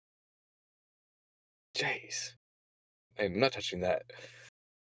Jeez. I'm not touching that.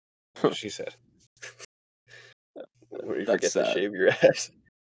 That's what she said. Where you That's forget to sad. shave your ass.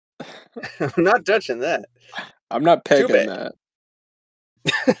 I'm not touching that. I'm not Too pegging bad.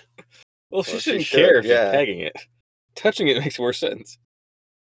 that. Well, she Well, she shouldn't should, care if yeah. she's pegging it. Touching it makes more sense.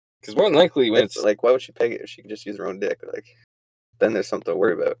 Because more than likely, when it's like, why would she peg it if she can just use her own dick? Like, then there's something to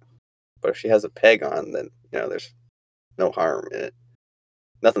worry about. But if she has a peg on, then there's no harm in it.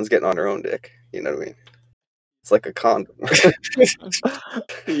 Nothing's getting on her own dick. You know what I mean? It's like a condom.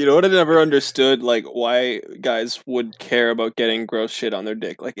 You know what I never understood? Like, why guys would care about getting gross shit on their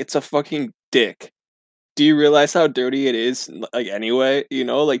dick. Like, it's a fucking dick. Do you realize how dirty it is? Like, anyway,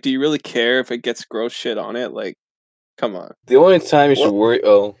 like, do you really care if it gets gross shit on it? Like, come on. the only time you should worry.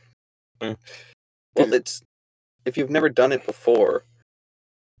 Oh, well, it's if you've never done it before.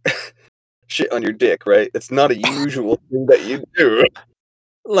 Shit on your dick, right? It's not a usual thing that you do.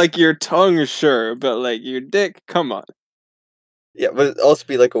 Like, your tongue, sure, but like your dick, come on. Yeah, but it'd also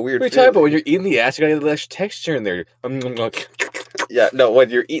be like a weird. What are you talking about? When you're eating the ass, you gotta get less texture in there. Yeah, no, when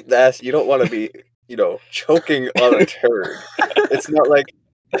you're eating the ass, you don't want to be, choking on a turd. It's not like,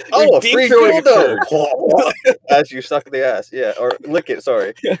 You're a free deep-throating a dildo as you suck the ass. Yeah, or lick it,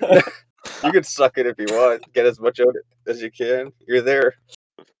 sorry. You can suck it if you want. Get as much out of it as you can. You're there.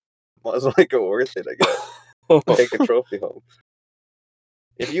 Might as well make it worth it, I guess. Take a trophy home.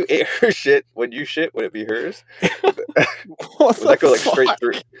 If you ate her shit when you shit, would it be hers? Would that go straight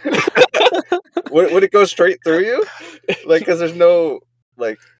through? Would it go straight through you? Like, because there's no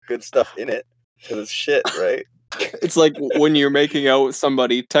good stuff in it, because it's shit, right? It's like when you're making out with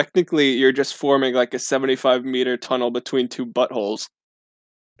somebody. Technically, you're just forming like a 75-meter tunnel between two buttholes.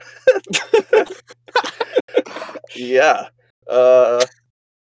 Yeah.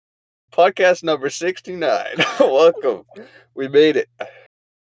 Podcast number 69. Welcome. We made it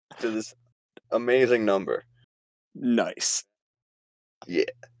to this amazing number. Nice. Yeah.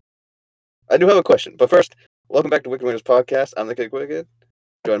 I do have a question, but first, welcome back to Wicked Winters Podcast. I'm the Kid Wicked,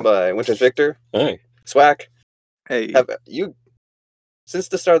 joined by Winters Victor. Hi. Swack. Hey. Have you, since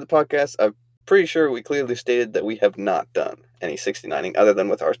the start of the podcast, I'm pretty sure we clearly stated that we have not done any 69ing other than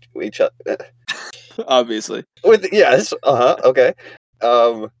with each other. Obviously. Yes. Okay.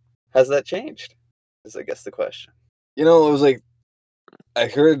 Has that changed? Is I guess the question. It was like, I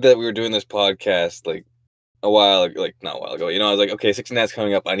heard that we were doing this podcast like a while ago, like not a while ago. I was like, okay, 69's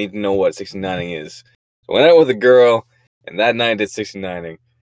coming up. I need to know what 69ing is. So I went out with a girl, and that night did 69ing,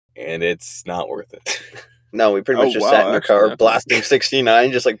 and it's not worth it. No, we pretty much just sat in the car blasting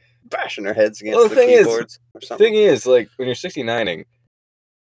 69, just like bashing our heads against the keyboards or something. The thing is, like, when you're 69ing,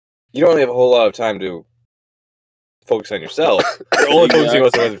 you don't really have a whole lot of time to focus on yourself. You're only focusing on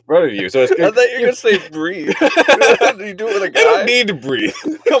what's in front of you. So it's good. I thought you were going to say breathe. You do it with a guy? I don't need to breathe.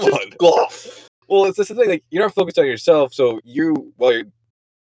 Come on. Well, it's just the thing. Like, you're not focused on yourself, so while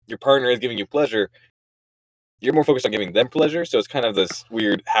your partner is giving you pleasure, you're more focused on giving them pleasure. So it's kind of this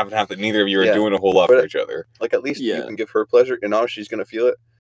weird half and half that neither of you are doing a whole lot for each other. Like, at least you can give her pleasure, and now she's going to feel it.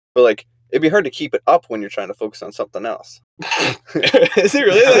 But, like, it'd be hard to keep it up when you're trying to focus on something else. Is it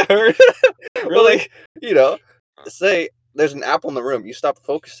really that hard? Really? Well, like, say there's an apple in the room. You stop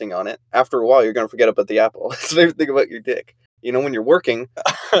focusing on it. After a while, you're going to forget about the apple. Same thing about your dick. When you're working,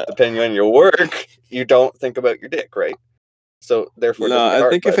 depending on your work, you don't think about your dick, right? So, therefore, I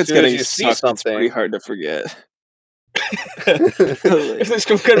think if it's getting sucked, it's pretty hard to forget. If there's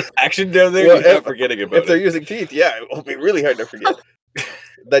some kind of action down there, you're not forgetting about it. If they're using teeth, it will be really hard to forget.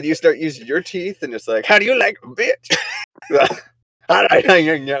 Then you start using your teeth, and it's like, how do you like a bitch? Right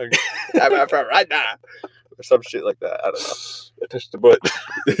now. Or some shit like that. I don't know. I touched the butt.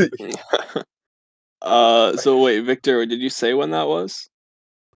 So wait, Victor, did you say when that was?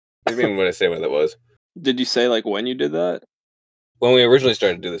 What do you mean when I say when that was? Did you say like when you did that? When we originally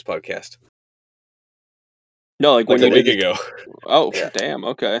started to do this podcast. No, like when a you week did ago. Oh, yeah. Damn,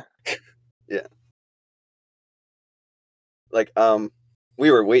 okay. Yeah. Like, we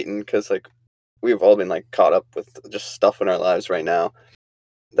were waiting because, like, we've all been, like, caught up with just stuff in our lives right now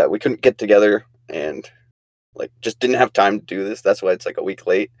that we couldn't get together and, like, just didn't have time to do this. That's why it's, like, a week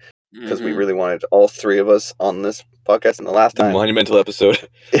late, because we really wanted all three of us on this podcast. And the last time... monumental episode.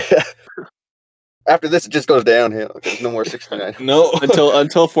 Yeah. After this, it just goes downhill. There's no more 69. No.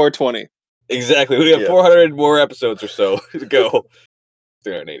 Until 420. Exactly. We have 400 more episodes or so to go.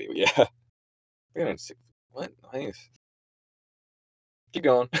 380, yeah. 360. What? Nice. Keep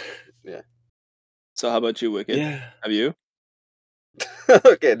going. Yeah. So how about you, Wicked? Yeah. Have you?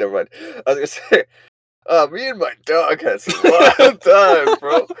 Okay, never mind. I was going to say, me and my dog had some wild time,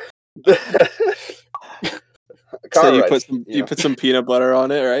 bro. So you put some peanut butter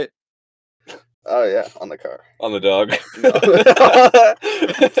on it, right? Oh yeah, on the car. On the dog. No.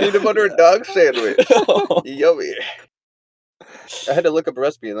 Peanut butter and dog sandwich. Yummy. I had to look up a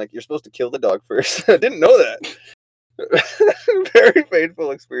recipe and like you're supposed to kill the dog first. I didn't know that. Very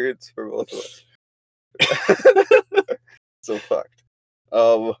painful experience for both of us. So fucked.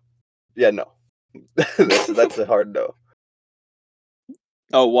 Yeah, no. that's a hard no.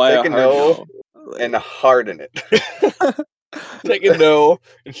 Oh, why Take a a hard no no? and harden it. Take a no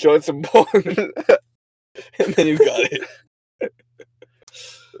and show it some bone. And then you got it.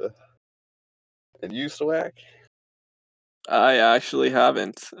 And you, Swag? I actually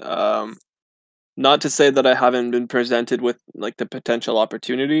haven't. Not to say that I haven't been presented with like the potential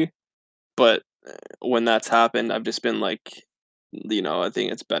opportunity, but when that's happened, I've just been like, I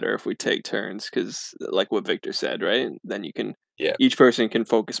think it's better if we take turns because, like what Victor said, right? Then Yeah. each person can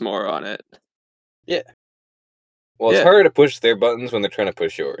focus more on it. Yeah. Well, it's Yeah. harder to push their buttons when they're trying to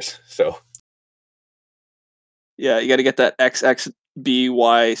push yours. So Yeah, you got to get that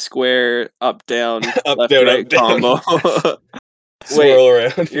XXBY square up down Up, left down, right up, down. combo. swirl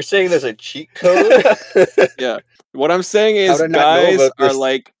around. You're saying there's a cheat code? Yeah. What I'm saying How is did I not know about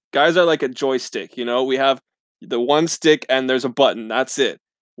this? guys are like a joystick, we have the one stick and there's a button. That's it.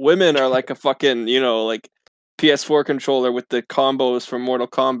 Women are like a fucking, like PS4 controller with the combos from Mortal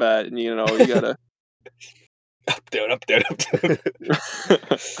Kombat and you got Up, down, up, down, up, down.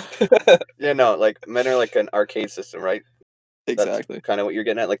 to Yeah, no, like men are like an arcade system, right? Exactly. That's kind of what you're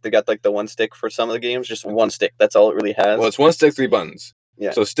getting at. Like they got like the one stick for some of the games, just one stick. That's all it really has. Well, it's one stick, 3 buttons.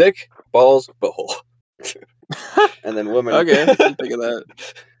 Yeah. So stick, balls, butthole. And then women. Okay, I didn't think of that.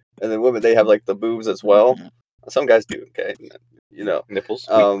 And then women, they have like the boobs as well. Some guys do. Okay, Nipples.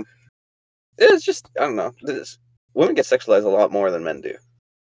 It's just I don't know. Women get sexualized a lot more than men do.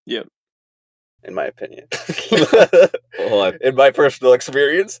 Yep. In my opinion. Well, In my personal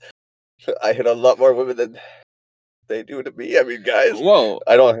experience, I hit a lot more women than they do to me. I mean, guys. Whoa.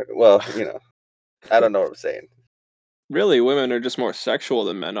 I don't. Well, I don't know what I'm saying. Really, women are just more sexual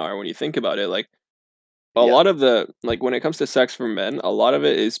than men are when you think about it. Like a Yeah. lot of the like when it comes to sex for men, a lot of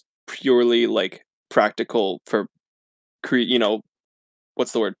it is purely like practical for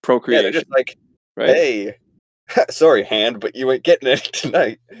what's the word? Yeah, they're Procreation, just like, right? hey, sorry, hand, but you ain't getting it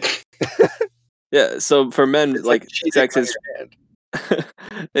tonight. Yeah, so for men, It's like cheating sex on is your hand.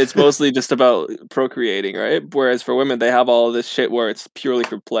 it's mostly just about procreating, right? Whereas for women, they have all of this shit where it's purely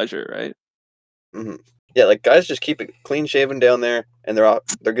for pleasure, right? Mm-hmm. Yeah, like guys just keep it clean shaven down there, and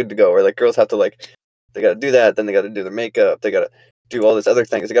they're good to go. Or like girls have to they got to do that, then they got to do their makeup, they got to do all these other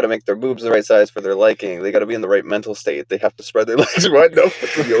things. They got to make their boobs the right size for their liking. They got to be in the right mental state. They have to spread their legs wide enough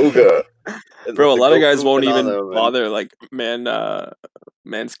for yoga. And Bro, a lot of guys won't pooping on even them and- bother like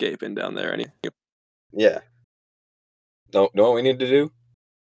manscaping down there. Yeah. No, know what we need to do?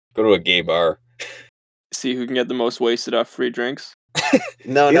 Go to a gay bar. See who can get the most wasted off free drinks.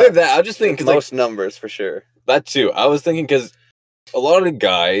 No, Either that, I was just thinking because most numbers for sure. that too. I was thinking because a lot of the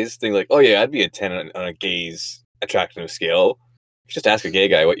guys think like, oh yeah, I'd be a 10 on a gay's attractiveness scale. Just ask a gay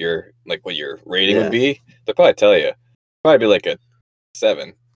guy what your rating Yeah. would be. They'll probably tell you. Probably be like a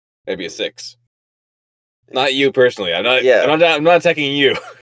 7, maybe a 6. Not you personally. I'm not. Yeah. I'm not attacking you.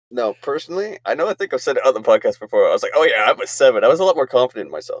 No, personally, I think I've said it on the podcast before. I was like, oh yeah, I'm a 7. I was a lot more confident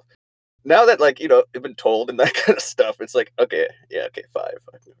in myself. Now that I've been told and that kind of stuff, it's like, okay, yeah, okay, 5.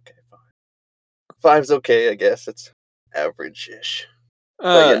 Okay, 5. 5's okay, I guess. It's average-ish.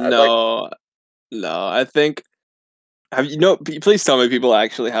 But yeah, No, I think. Please tell me people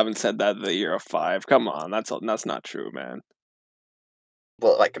actually haven't said that you're a 5. Come on, that's not true, man.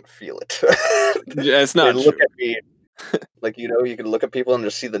 Well, I can feel it. Yeah, it's not They look true. at me, like, you can look at people and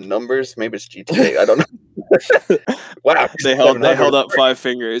just see the numbers. Maybe it's GTA. I don't know. Wow. They held 700. up 5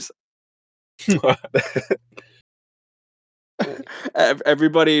 fingers.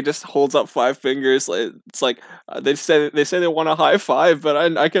 Everybody just holds up 5 fingers. It's like they say they want a high five,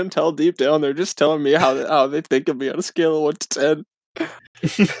 but I can tell deep down they're just telling me how they think of me on a scale of 1 to 10.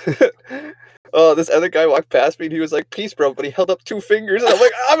 Oh, this other guy walked past me and he was like, "Peace, bro," but he held up 2 fingers, and I'm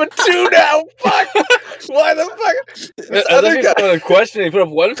like, "I'm a 2 now." Fuck. Why the fuck? This other guy. A question. He put up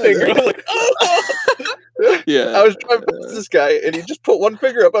 1 finger. I was like, oh. Yeah. I was trying to pass this guy, and he just put 1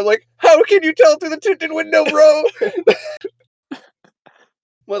 finger up. I'm like, "How can you tell through the tinted window, bro?"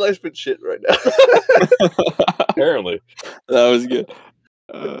 My life's been shit right now. Apparently, that was good.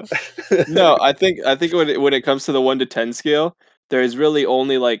 No, I think when it comes to the 1 to 10 scale, there is really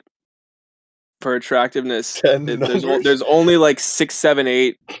only like for attractiveness. 10 there's only like 6, 7,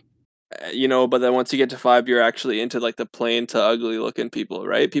 8. But then once you get to 5, you're actually into like the plain to ugly looking people,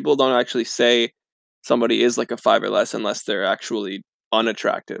 right? People don't actually say somebody is like a 5 or less unless they're actually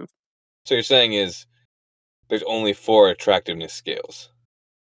unattractive. So you're saying is there's only 4 attractiveness scales.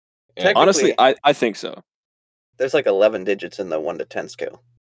 And Honestly, I think so. There's like 11 digits in the 1 to 10 scale.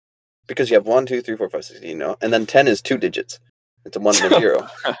 Because you have 1, 2, 3, 4, 5, 6, you know, and then 10 is 2 digits. It's a 1 and a 0.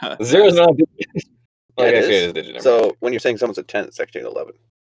 0 is not a digit. Yeah, Like, it actually, is. it is a digit. Never So mind. when you're saying someone's a 10, it's actually an 11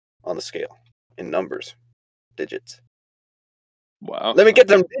 on the scale in numbers, digits. Wow. Let me get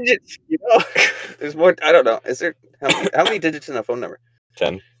them digits. You know, there's more. I don't know. Is there how many digits in a phone number?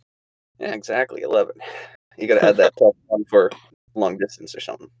 10. Yeah, exactly 11. You got to add that plus 1 for long distance or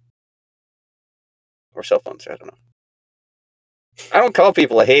something, or cell phones. I don't know. I don't call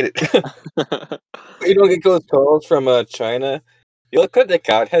people. I hate it. You don't get those calls from China. Your credit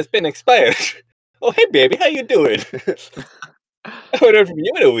card has been expired. Oh, hey, baby, how you doing? I haven't heard from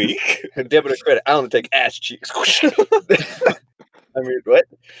you in a week. Debit or credit? I don't take ass cheeks. I mean, what?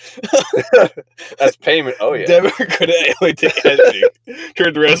 That's payment. Oh yeah. Debit or credit, I only take editing.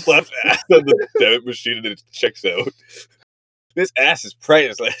 Turn the rest left ass on the debit machine and it checks out. This ass is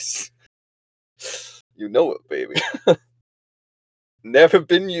priceless. You know it, baby. Never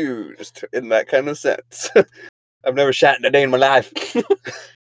been used in that kind of sense. I've never shat in a day in my life.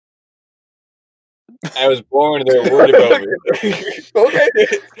 I was born and they were worried about me. Okay.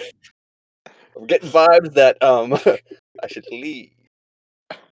 I'm getting vibes that I should leave.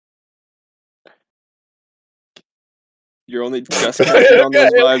 You're only just catching on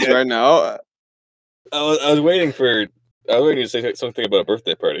those vibes right now. I was waiting to say something about a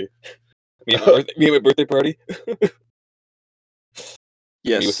birthday party. Me and my birthday party. Me with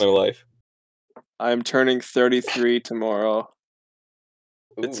Yes, my life. I'm turning 33 tomorrow.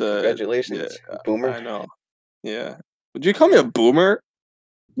 Ooh, It's congratulations, boomer. I know. Yeah. Would you call me a boomer?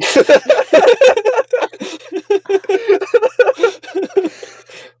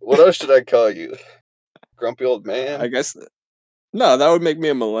 What else should I call you? Grumpy old man? I guess. No, that would make me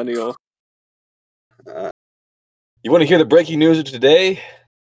a millennial. You want to hear the breaking news of today?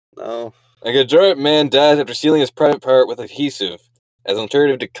 No. A Gujarat man dies after sealing his private part with adhesive as an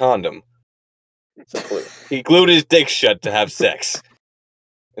alternative to condom. It's a clue. He glued his dick shut to have sex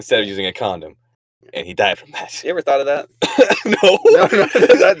instead of using a condom, and he died from that. You ever thought of that? No.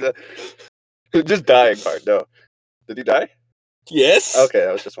 No. Just dying part, no. Did he die? Yes. Okay,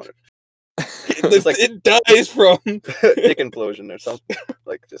 I was just wondering. It's like it dies from dick implosion or something.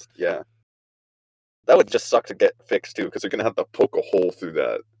 Like, just, yeah. That would just suck to get fixed, too, because you're going to have to poke a hole through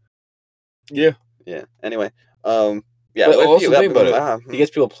that. Yeah. Yeah. Anyway, yeah. But what also you think about it. He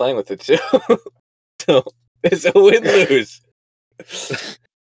gets people playing with it too. So it's a win-lose.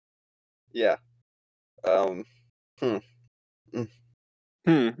 Yeah.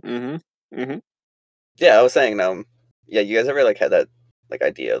 Yeah, I was saying, yeah, you guys ever like had that like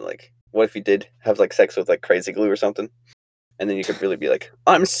idea, like, what if you did have like sex with like crazy glue or something, and then you could really be like,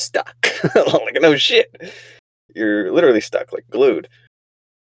 I'm stuck, like no shit, you're literally stuck, like glued,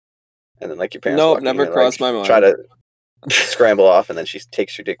 and then like your parents Nope, walk in never and, crossed like, my mind. try to scramble off, and then she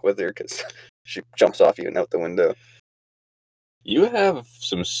takes your dick with her because she jumps off you and out the window. You have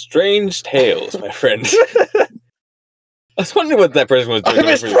some strange tales, my friend. I was wondering what that person was doing. I'm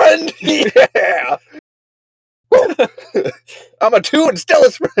his friend. Yeah. I'm a 2 and still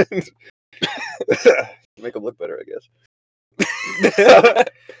his friend. Make him look better, I guess.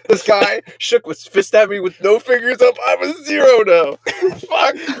 This guy shook his fist at me with no fingers up. I'm a 0 now.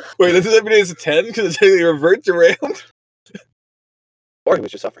 Fuck. Wait, does that mean it's a 10 because it technically reverts around? Or he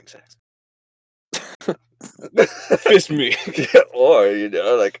was just offering sex. Fist me. Or, you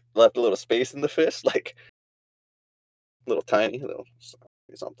know, like left a little space in the fist, like little tiny, little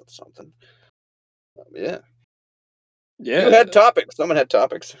something. Yeah. Yeah. You had topics. Someone had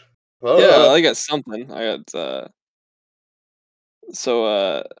topics. Yeah, I got something. I got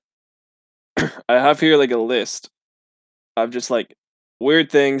so I have here like a list of just like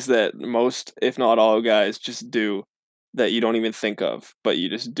weird things that most, if not all, guys just do that you don't even think of, but you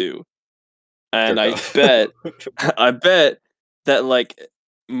just do. And Jerk I off. bet I bet that like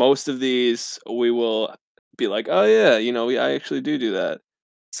most of these we will be like, oh yeah, you know, I actually do that.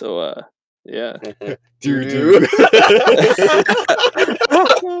 So yeah. Doo-doo.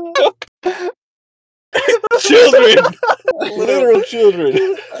 Children! Literal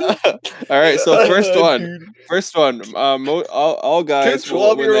children. All right, so first one. All guys. 2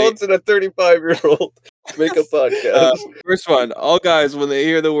 12-year-olds and a 35-year-old make a podcast. First one. All guys, when they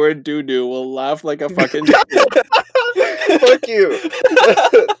hear the word doo-doo, will laugh like a fucking. Fuck you.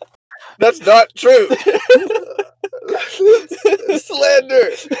 That's not true. Slander.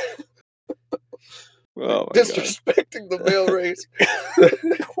 Oh my God. Disrespecting the male race.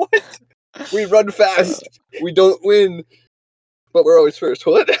 What? We run fast. We don't win. But we're always first.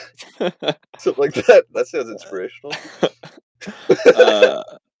 What? Something like that. That sounds inspirational. uh,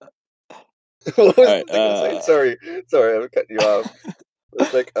 What was Alright, the thing I was saying? Sorry, I'm cutting you off.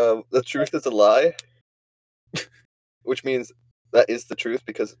 It's like, the truth is a lie, which means that is the truth,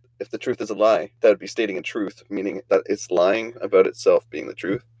 because if the truth is a lie, that would be stating a truth, meaning that it's lying about itself being the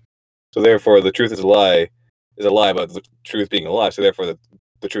truth. So therefore, the truth is a lie about the truth being a lie. So therefore,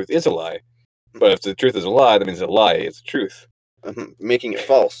 the truth is a lie. But if the truth is a lie, that means a lie is truth. Making it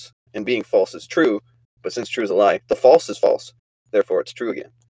false, and being false is true, but since true is a lie, the false is false. Therefore, it's true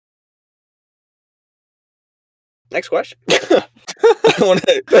again. Next question.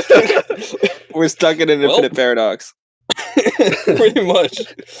 We're stuck in an infinite paradox. Pretty much.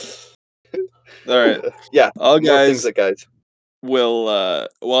 All right. Yeah. All More things guys that guys. will,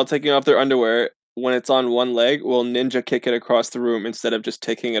 while taking off their underwear, when it's on one leg, will ninja kick it across the room instead of just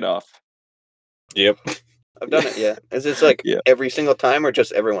taking it off. Yep. I've done it, yeah. Is this like Yeah. every single time or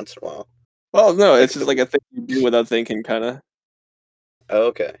just every once in a while? Well, no, Like it's just like a thing you do without thinking, kind of. Oh,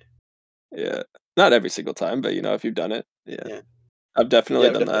 okay. Yeah. Not every single time, but if you've done it, yeah. Yeah. I've definitely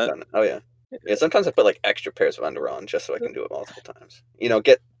I've done definitely that. done it. Oh, yeah. Yeah, sometimes I put like extra pairs of underwear on just so I can do it multiple times.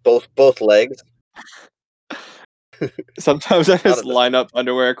 Get both legs. Sometimes I Not just a- line up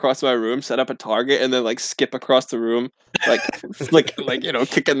underwear across my room, set up a target, and then like skip across the room, like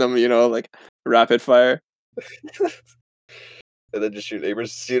kicking them, like rapid fire. And then just your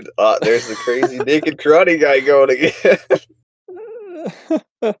neighbors see, there's the crazy naked karate guy going again.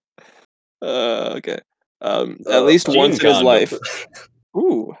 Okay. At least Jean once in his condom. life.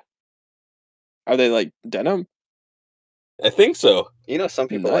 Ooh. Are they like denim? I think so. Some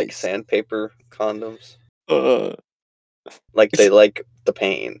people like Nice. sandpaper condoms. Uh, Like they like the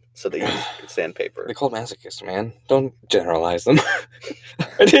pain, so they use They're sandpaper. called masochists, man. Don't generalize them.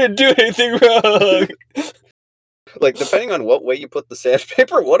 I didn't do anything wrong. Like, depending on what way you put the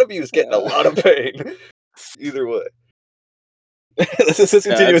sandpaper, one of you is getting a lot of pain. Either way. Let's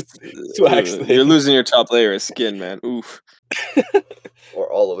continue with wax thing. you're losing your top layer of skin, man. Oof.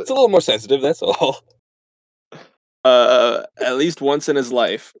 Or all of it. It's a little more sensitive, that's all. At least once in his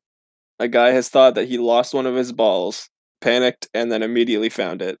life, a guy has thought that he lost one of his balls, panicked, and then immediately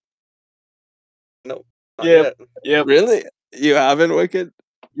found it. Not Yep. yet. Yep. Really? You haven't, Wicked?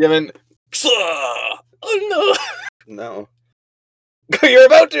 You haven't. Oh No. You're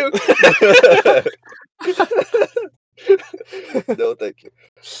about to! No, thank you.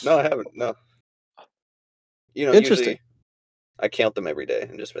 No, I haven't. No. Interesting. Usually I count them every day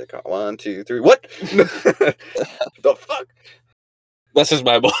and just be like, 1, 2, 3. What? The fuck? That's just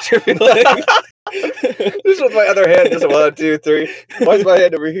my bullshit. This was my other hand. Just 1, 2, 3. Why's my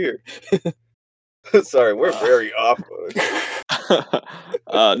hand over here? Sorry, we're very off.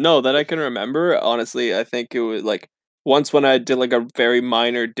 No, that I can remember. Honestly, I think it was like once when I did like a very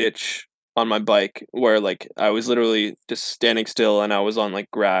minor ditch on my bike where like I was literally just standing still and I was on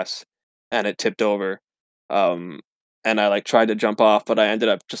like grass and it tipped over. And I like tried to jump off, but I ended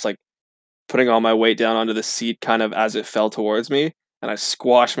up just like putting all my weight down onto the seat kind of as it fell towards me, and I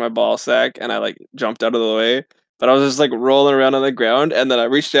squashed my ball sack and I like jumped out of the way. But I was just like rolling around on the ground, and then I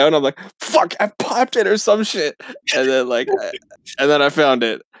reached out and I'm like, "Fuck! I popped it or some shit." And then I found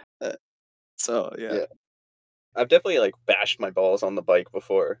it. So yeah. I've definitely like bashed my balls on the bike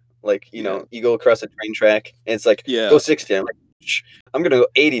before. Like, Yeah. you go across a train track and it's like, Yeah. go 60. I'm like, "Shh, I'm gonna go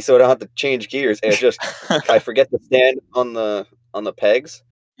 80 so I don't have to change gears." And I forget to stand on the pegs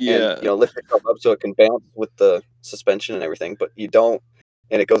and Yeah. lift yourself up so it can bounce with the suspension and everything, but you don't,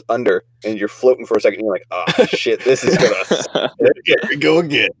 and it goes under and you're floating for a second and you're like, "Oh shit, this is gonna Here we go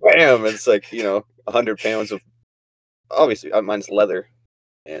again. bam." It's like, 100 pounds of, obviously mine's leather,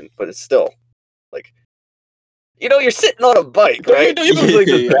 but it's still like, you're sitting on a bike, right? Don't you ever like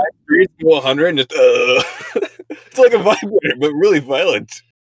the Yeah. back streets go 100 and just it's like a vibrator, but really violent.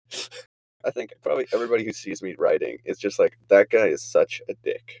 I think probably everybody who sees me riding is just like, that guy is such a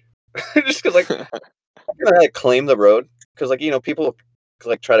dick. Just because, like, I'm gonna like claim the road because, like, people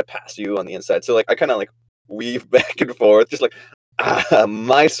like try to pass you on the inside, so like I kind of like weave back and forth, just like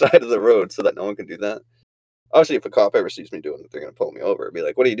my side of the road, so that no one can do that. Obviously, if a cop ever sees me doing it, they're gonna pull me over and be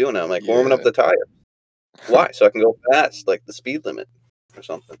like, "What are you doing now?" I'm like, warming up Yeah. the tire. Why? So I can go fast, like the speed limit or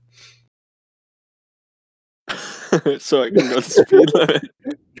something. So I can go the speed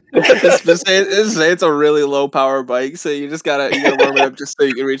limit. Just say it's a really low power bike, so you gotta warm it up just so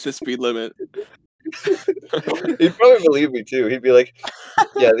you can reach the speed limit. He'd probably believe me too. He'd be like,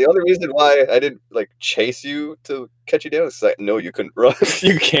 "Yeah, the only reason why I didn't like chase you to catch you down is because I know you couldn't run."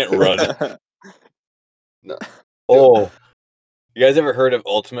 You can't run. No. Oh. You guys ever heard of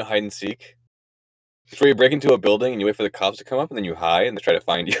ultimate hide and seek? It's where you break into a building and you wait for the cops to come up and then you hide and they try to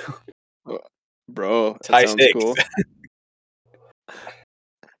find you. Bro, that High sounds stakes. cool.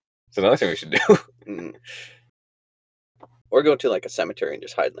 It's another thing we should do. Mm. Or go to like a cemetery and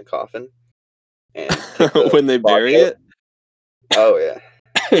just hide in the coffin. And take the When they body bury out. it? Oh yeah.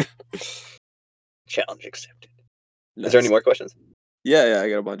 Challenge accepted. Is there any Nice. more questions? Yeah, I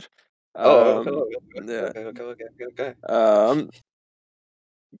got a bunch. Okay. Yeah.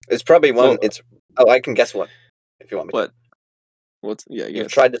 It's probably one. So- It's. Oh, I can guess one. If you want me What? to. I You've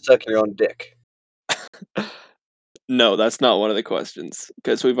guess. tried to suck your own dick. No, that's not one of the questions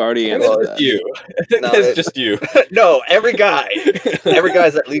because we've already I think answered that's that. you. I think No, that's it- just you. No, every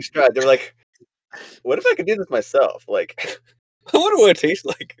guy's at least tried. They're like, what if I could do this myself? Like, I wonder what it tastes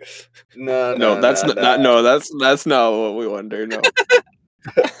like. no, That's not what we wonder. No.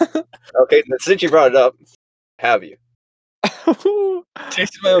 Okay, since you brought it up, have you?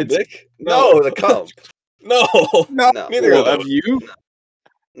 Tasted my own It's- dick? No, the cum. No. No. Neither Well, of have those. you?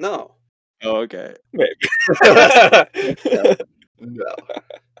 No. Oh, okay. Maybe. No.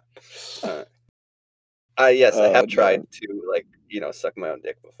 Yes, I have Oh, tried to suck my own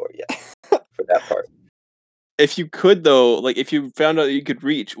dick before. Yeah, for that part. If you could though, like if you found out you could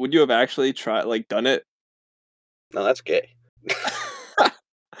reach, would you have actually done it? No, that's gay.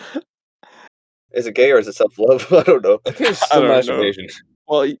 Is it gay or is it self-love? I don't know. I think it's I still don't know. masturbation.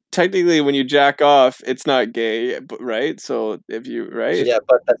 Well, technically, when you jack off, it's not gay, right? So if you Yeah,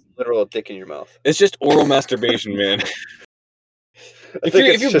 but that's literal dick in your mouth. It's just oral masturbation, man. I If think you're,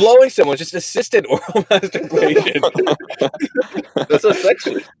 it's if you're just- blowing someone, it's just assisted oral masturbation. That's not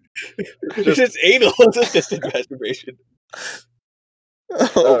sexy. It's just anal. It's assisted masturbation.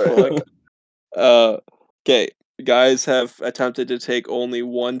 Oh fuck. Okay. Guys have attempted to take only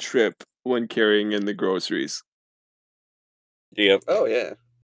one trip when carrying in the groceries. Yep. Oh yeah,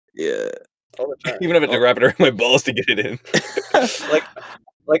 Yeah. all the time. Even if I have to wrap it around my balls to get it in.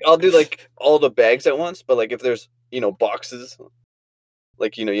 Like I'll do like all the bags at once, but like if there's boxes,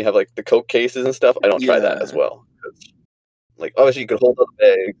 like you have like the Coke cases and stuff, I don't try that as Yeah. well. 'Cause, like obviously you could hold up the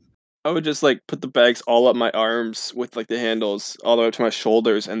bag. I would just put the bags all up my arms with the handles all the way up to my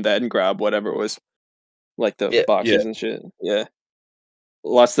shoulders and then grab whatever was the Yeah. boxes Yeah. and shit. Yeah.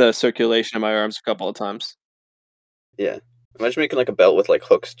 Lost the circulation in my arms a couple of times. Yeah. Imagine making like a belt with like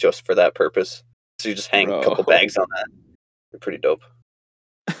hooks just for that purpose. So you just hang a couple Bro. bags on that. They're pretty dope.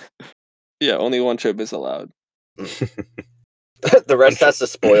 Yeah, only one trip is allowed. The rest has to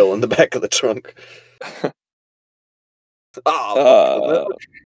spoil in the back of the trunk. Oh,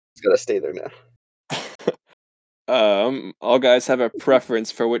 it's gotta stay there now. All guys have a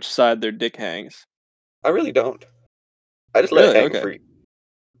preference for which side their dick hangs. I really don't. I just let Really? it hang Okay. free.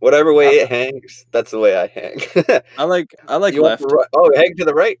 Whatever way it hangs, that's the way I hang. I like You want left. the right? Oh, hang to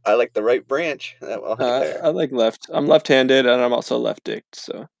the right. I like the right branch. I'll hang there. I like left. I'm left-handed and I'm also left-dicked,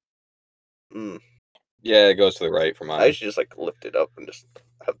 so Mm. Yeah, it goes to the right for I mine. usually just lift it up and just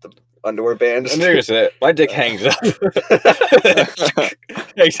have the underwear bands. I'm gonna say it. My dick hangs up.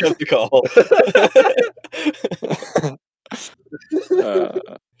 Hangs up the call.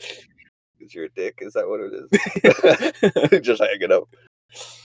 Is your dick? Is that what it is? Just hang it up.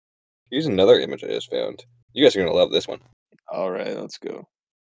 Here's another image I just found. You guys are gonna love this one. all right, let's go. I'm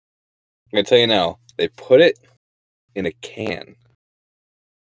gonna tell you now. They put it in a can.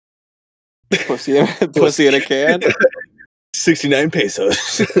 Pussy in a can. 69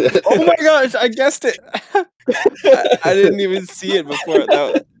 pesos. Oh my gosh, I guessed it. I didn't even see it before.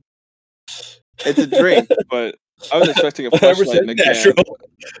 It's a drink, but I was expecting a flashlight in a can. natural.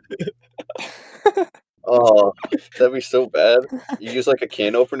 Oh, that'd be so bad. You use like a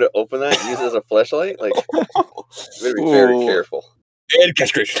can opener to open that, use it as a flashlight. Like, you better be very Ooh. careful. And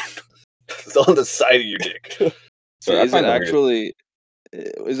castration. It's on the side of your dick. Sorry, I Is it find that weird. actually?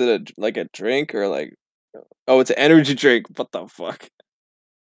 Is it a drink or Oh, it's an energy drink. What the fuck?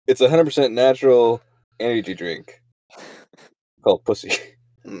 It's 100% natural energy drink called Pussy.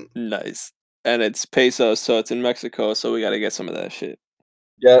 Nice. And it's pesos, so it's in Mexico. So we gotta get some of that shit.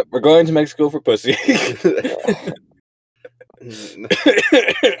 Yeah, we're going to Mexico for Pussy. There'd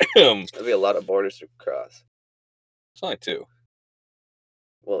be a lot of borders to cross. It's only two.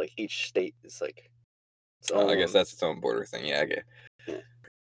 Well, like each state is like its Oh, I own. guess that's its own border thing. Yeah, I get. I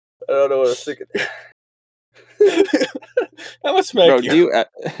don't know what I was thinking. I must smack Bro, you.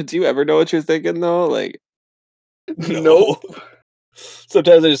 do you ever know what you're thinking though? No.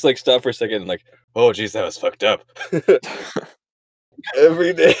 Sometimes I just stop for a second and oh geez, that was fucked up.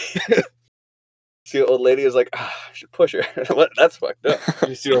 Every day. See, an old lady is like, I should push her. What? That's fucked up.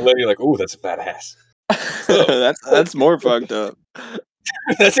 You see a lady oh, that's a fat ass. that's more fucked up.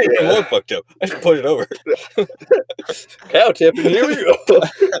 That's even more fucked up. I should put it over. Cow tip, and here we go.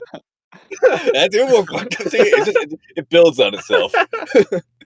 That's even more fucked up. It builds on itself.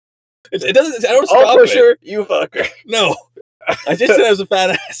 It doesn't. I don't stop I'll push it. her, you fuck her. No, I just said I was a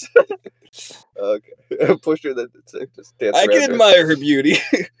fat ass. Okay, push her. Then just dance I around can her. admire her beauty.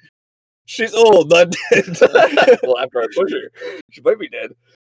 She's old, not dead. Well, after I push her, she might be dead.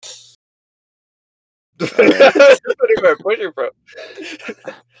 Alright. Depending where I push her from.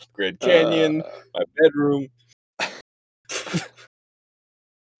 Grand Canyon, my bedroom.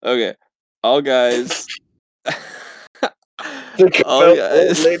 Okay, all guys. Think All about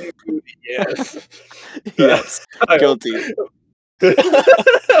guys. old lady booty. Yes. Yes, I hope. guilty.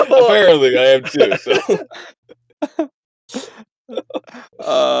 Apparently, I am too.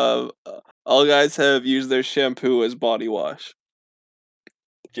 So All guys have used their shampoo as body wash.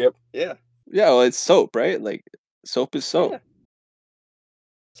 yep. Yeah. Yeah, well, it's soap, right? Like, soap is soap. Yeah.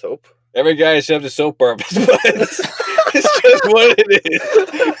 Soap. Every guy shoved a soap bar up his butt. It's just what it is.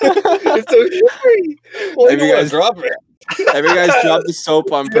 It's so slippery. Well, Every you don't wanna guy's- drop it. Every guy's dropped the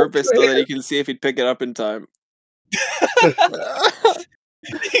soap on Yeah, purpose so right. that he can see if he'd pick it up in time. You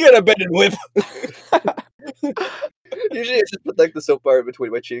got a bend and whip. Usually I just put like the soap bar in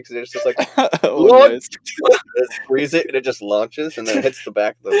between my cheeks and it's just like Oh, What? nice. squeeze it and it just launches and then it hits the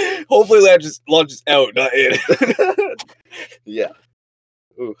back of the Hopefully that just launches out, not in. Yeah.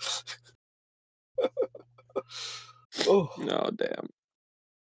 Ooh. Oh. No, damn.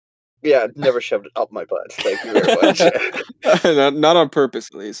 Yeah, I'd never shoved it up my butt. Thank you very much. Not on purpose,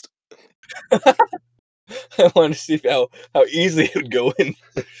 at least. I want to see how easily it would go in.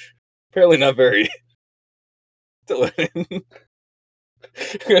 Apparently not very. Still in. I'm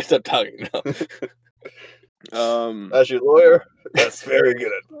gonna stop talking now. As your lawyer, that's very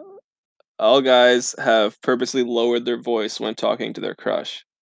good. All guys have purposely lowered their voice when talking to their crush.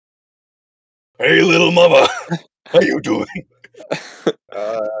 Hey, little mama, how you doing?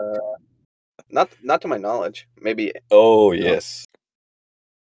 Not to my knowledge. Maybe Oh yes,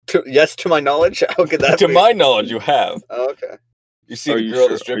 yes to my knowledge. How could that to be? my knowledge, you have. Oh, okay. You see Are the you girl at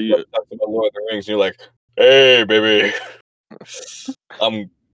the sure? strip Are club you- talks about Lord of the Rings, and you're like, "Hey, baby, I'm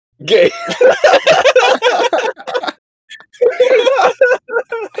Gay.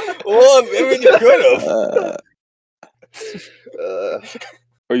 well, I mean, you could have."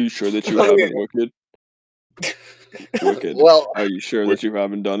 Are you sure that you Okay. haven't Wicked? Wicked. Well, Are you sure that you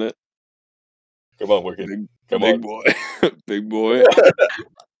haven't done it? Come on, Wicked. Big, Come big on. boy. Big boy.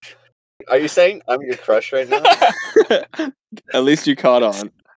 are you saying I'm your crush right now? At least you caught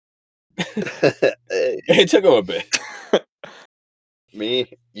on. Hey, It took him a bit.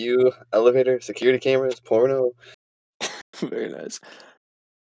 me, you, elevator, security cameras, porno. Very nice.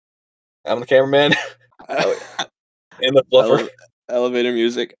 I'm the cameraman Oh, and the fluffer. Elevator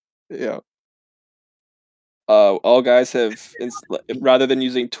music. Yeah. All guys have, rather than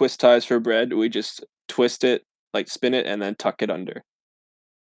using twist ties for bread, we just twist it, like spin it, and then tuck it under.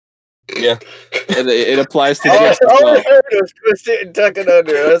 Yeah. It applies to all dicks as I well. heard was twist it and tuck it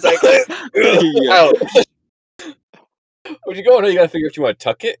under. I was like, Yeah. ouch. Where'd you go? No, you gotta figure if you want to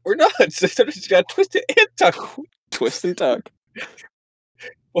tuck it or not. Sometimes you gotta twist it and tuck. Twist and tuck.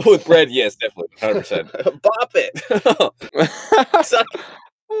 Well, with bread, yes, definitely, 100%. Bop it. Suck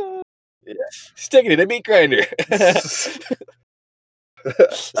Stick it in a meat grinder. That's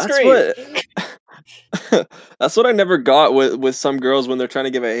Scream. what. That's what I never got with some girls when they're trying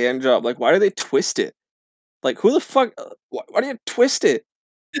to give a hand job. Like, why do they twist it? Like, who the fuck? Why do you twist it?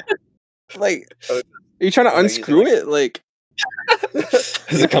 Like, are you trying to They're using, unscrew like- it? Like,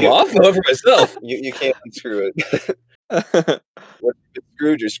 Does it come off? No, for myself. You can't unscrew it. Once you're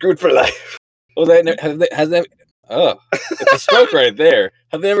screwed, you're screwed for life. Well, has that? Oh, it's a stroke right there.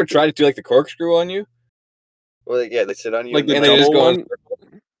 Have they ever tried to do like the corkscrew on you? Well, yeah, they sit on you. like the And they just double go in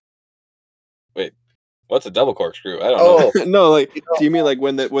one. Wait, what's a double corkscrew? I don't know. Oh, No, like, You know- do you mean like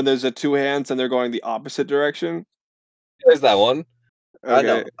when there's a two hands and they're going the opposite direction? There's that one. I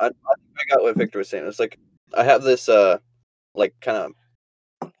know. Okay. I got what Victor was saying. It's like I have this like kind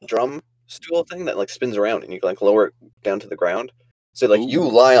of drum stool thing that like spins around and you can like lower it down to the ground. So like you Ooh.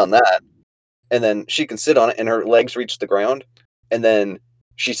 lie on that, and then she can sit on it and her legs reach the ground, and then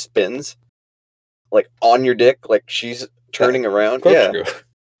she spins like on your dick, like she's turning around. Yeah. Corkscrew.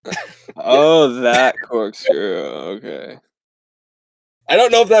 Oh, that corkscrew. Okay. I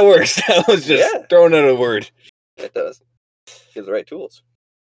don't know if that works. I was just Yeah. throwing out a word. It does. You have the right tools.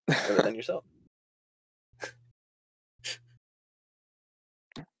 Better than yourself.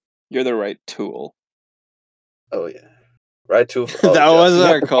 You're the right tool. Oh yeah. Right tool. That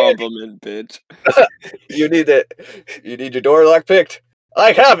wasn't a compliment, bitch. You need it. You need your door lock picked.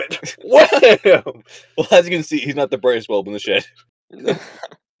 I have it. Wham! Well, as you can see, he's not the brightest bulb in the shed.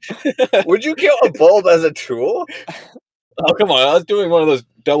 Would you count a bulb as a tool? Oh, come on. I was doing one of those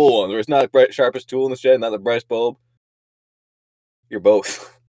double ones where it's not the bright, sharpest tool in the shed, not the brightest bulb. You're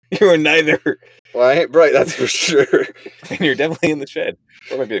both. You were neither. Well, I ain't bright, that's for sure. And you're definitely in the shed.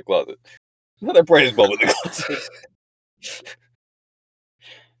 Or maybe the closet. Not the brightest bulb in the closet.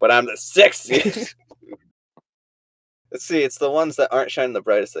 But I'm the sexiest. Let's see, it's the ones that aren't shining the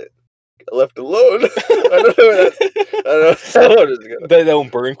brightest that get left alone. I don't know where I don't know where that one is going. They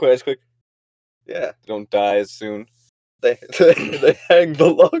don't burn quite as quick. Yeah. They don't die as soon. They hang the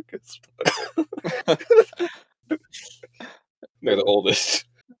longest. They're the oldest.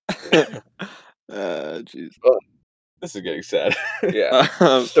 Jeez. This is getting sad. Yeah.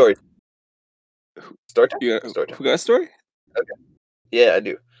 Story. Story time? You got, Story time. who got a story? Okay. Yeah, I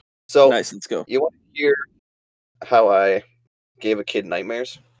do. So, Nice, let's go. you want to hear how I gave a kid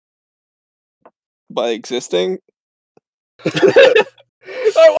nightmares? By existing? I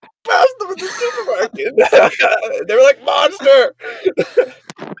walked past them at the supermarket. They were like, monster!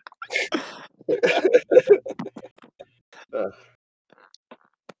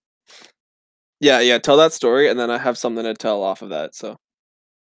 Yeah, tell that story, and then I have something to tell off of that, so.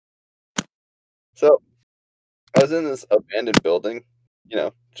 So, I was in this abandoned building,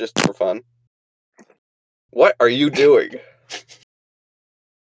 just for fun. What are you doing?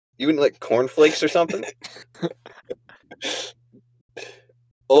 You in like cornflakes or something?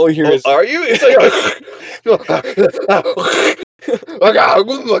 All you hear is... Are you? It's like, I got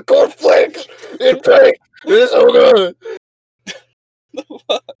my cornflakes in pink. It's so good.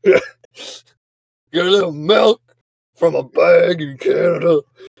 Get a little milk from a bag in Canada.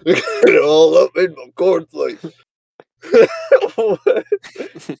 Get it all up in my cornflakes.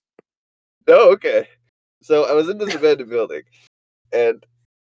 No, okay. So I was in this abandoned building, and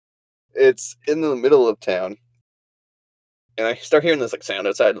it's in the middle of town. And I start hearing this like sound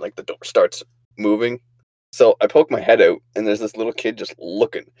outside, and like the door starts moving. So I poke my head out, and there's this little kid just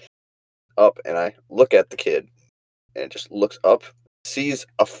looking up, and I look at the kid, and it just looks up, sees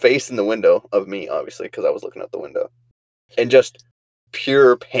a face in the window of me, obviously, because I was looking out the window, and just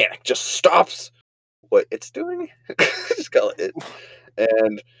pure panic, just stops what it's doing, just call it,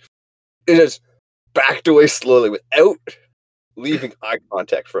 and it just backed away slowly without leaving eye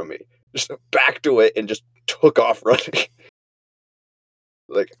contact from me. Just backed away and just took off running.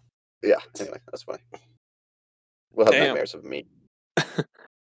 Like, yeah. Anyway, that's funny. We'll have nightmares of me. Because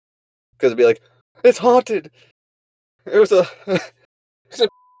it'd be like, it's haunted. It was a.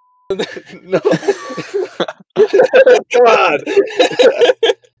 No. God.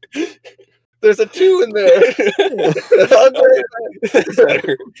 There's a 2 in there.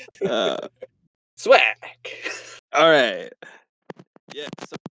 Swag. All right. Yeah.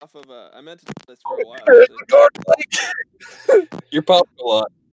 So off of I meant to do this for a while. You're popping a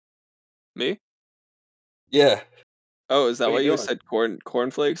lot. Me? Yeah. Oh, is that What why are you you said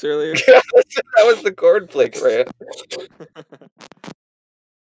cornflakes earlier? That was the cornflakes, right?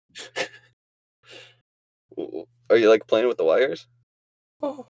 Are you like playing with the wires?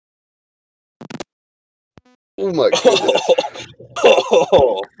 Oh my goodness.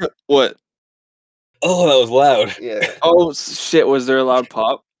 Oh. What? Oh, that was loud. Yeah. Oh shit! Was there a loud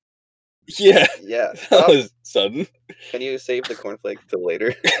pop? Yeah. Yeah. That was sudden. Can you save the cornflake till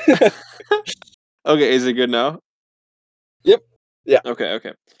later? Okay, is it good now? Yep. Yeah.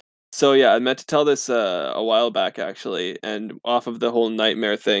 Okay. So yeah, I meant to tell this a while back actually, and off of the whole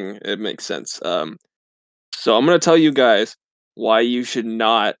nightmare thing, it makes sense. So I'm gonna tell you guys why you should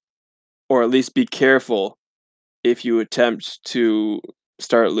not, or at least be careful, if you attempt to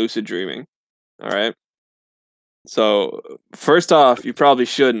start lucid dreaming. All right. So first off, you probably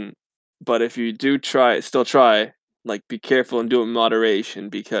shouldn't, but if you do still try, like be careful and do it in moderation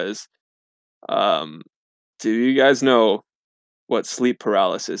because, do you guys know what sleep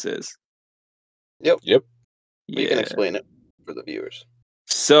paralysis is? Yep. Yep. You can Yeah. explain it for the viewers.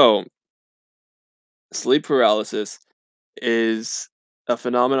 So, sleep paralysis is a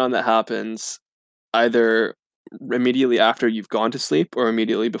phenomenon that happens either immediately after you've gone to sleep or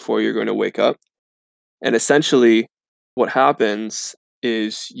immediately before you're going to wake up. And essentially, what happens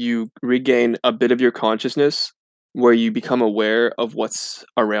is you regain a bit of your consciousness where you become aware of what's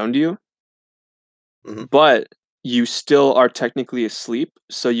around you, but you still are technically asleep,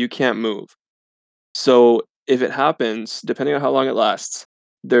 so you can't move. So if it happens, depending on how long it lasts,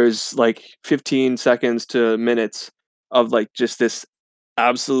 there's like 15 seconds to minutes of like just this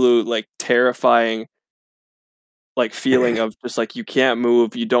absolute like terrifying like feeling of just like you can't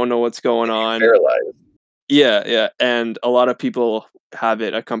move, you don't know what's going on. Paralyzed. Yeah, and a lot of people have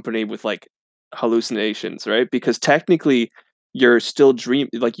it accompanied with like hallucinations, right? Because technically you're still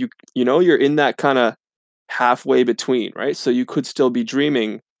like you're in that kind of halfway between, right? So you could still be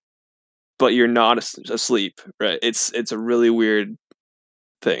dreaming, but you're not asleep, right? It's a really weird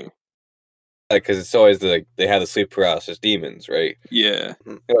thing. Because it's always they have the sleep paralysis demons, right? Yeah,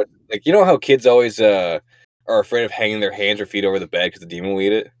 Like you know how kids always are afraid of hanging their hands or feet over the bed because the demon will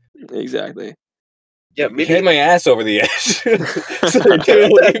eat it. exactly. Yeah, Hang my ass over the edge, so the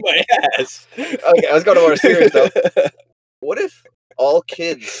demon will eat my ass. Okay, I was going to more serious though. What if all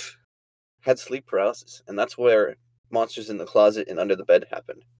kids had sleep paralysis, and that's where monsters in the closet and under the bed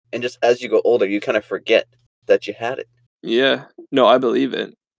happen? And just as you go older, you kind of forget that you had it. Yeah, no, I believe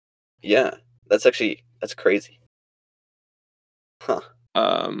it. Yeah, that's crazy. Huh.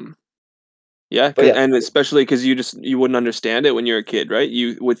 Yeah, But yeah, and especially because you wouldn't understand it when you're a kid, right?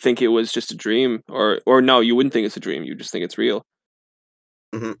 You would think it was just a dream, or no, you wouldn't think it's a dream. You just think it's real.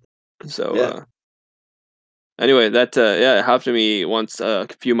 mhm, So yeah. anyway, that yeah, it happened to me once a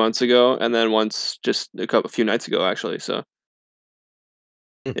few months ago, and then once just a few nights ago, actually. So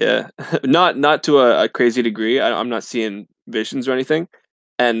yeah, not to a crazy degree. I'm not seeing visions or anything.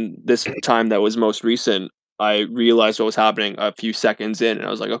 And this time that was most recent, I realized what was happening a few seconds in, and I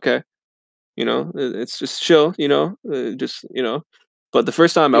was like, okay, it's just chill, just But the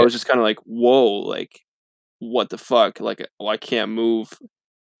first time I Yeah. was just kind of like, whoa, like what the fuck, like oh, I can't move,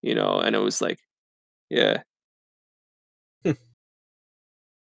 and it was like, yeah,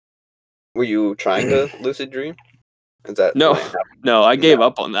 Were you trying to lucid dream? Is that no, when it happened? no, I No. gave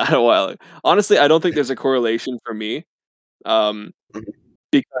up on that a while ago. Honestly, I don't think there's a correlation for me, um, Mhm.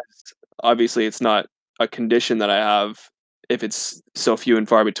 because obviously it's not a condition that I have if it's so few and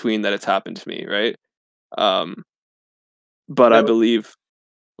far between that it's happened to me, right? Um, but I Yeah, but believe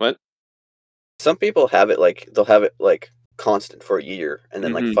what? some people have it like they'll have it like constant for a year, and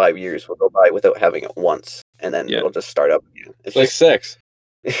then like Hmm. 5 years will go by without having it once, and then Yeah. it'll just start up again. It's Like just, sex.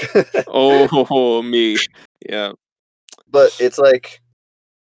 Oh, me. Yeah. but it's like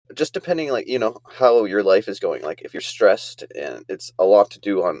just depending, like how your life is going. Like if you're stressed, and it's a lot to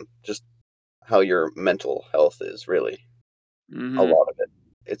do on just how your mental health is. Really, a Mhm. lot of it,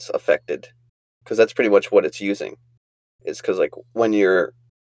 it's affected because that's pretty much what it's using. Is because like when you're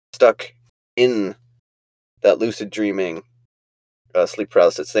stuck in that lucid dreaming sleep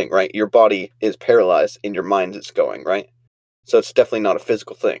paralysis thing, right? Your body is paralyzed and your mind is going, right? So it's definitely not a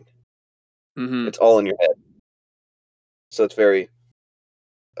physical thing. Mhm. It's all in your head. So it's very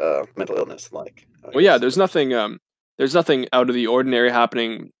mental illness like, I Well, yeah, guess. there's nothing out of the ordinary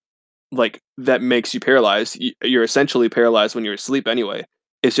happening, like, that makes you paralyzed. You're essentially paralyzed when you're asleep anyway.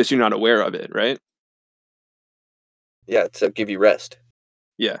 It's just you're not aware of it, right? Yeah, to give you rest.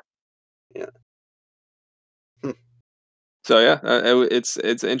 Yeah. Yeah. Hmm. So, yeah, it's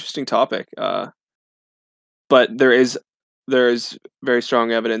an interesting topic, but there is very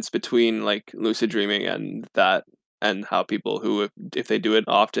strong evidence between, like, lucid dreaming and that, and how people who, if they do it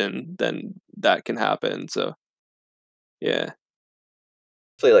often, then that can happen, so, yeah.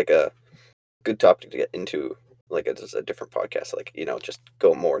 It's like a good topic to get into, like it's a different podcast, like, just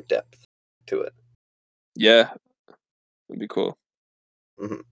go more depth to it. Yeah, it'd be cool.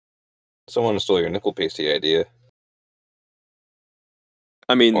 Hmm. Someone stole your nipple pasty idea.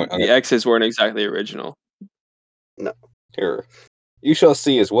 I Oh, mean, the X's weren't exactly original. No. here, you shall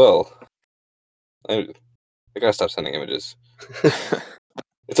see as well. I gotta stop sending images.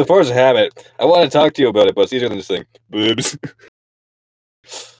 It's a force of habit. I want to talk to you about it, but it's easier than just saying boobs.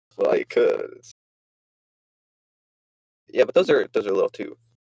 Well, you could. Yeah, but those are a little too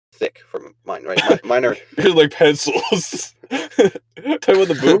thick for mine, right? Mine are. They're like pencils. Talk about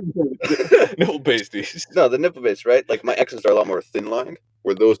the boob nipple pasties. No, the nipple bits, right? Like my X's are a lot more thin lined,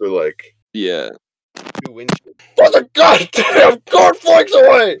 where those are like Yeah. 2 inches. Put the goddamn cornflakes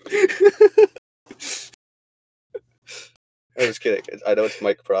away! I'm just kidding. I know it's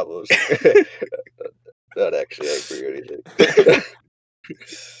mic problems. Not actually angry or anything.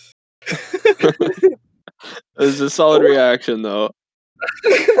 It was a solid reaction, though.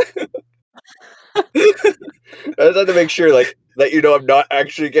 I just had to make sure, like, that I'm not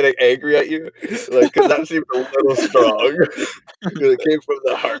actually getting angry at you, like, because that seems a little strong. It came from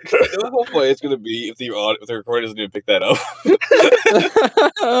the heart. You know how funny it's gonna be if the recording doesn't even pick that up.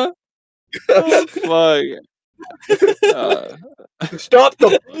 Oh, fuck. Uh, Stop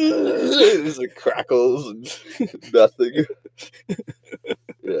the. It's like crackles and nothing.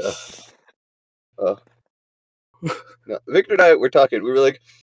 Yeah. Uh, no, Victor and I were talking. We were like,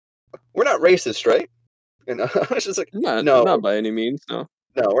 "We're not racist, right?" And I was just like, not by any means, no.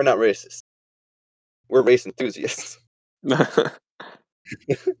 no, we're not racist. We're race enthusiasts.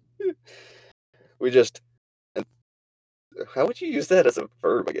 We just How would you use that as a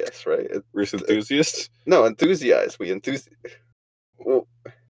verb? I guess right. We're enthusiasts. No, enthusiast. We well,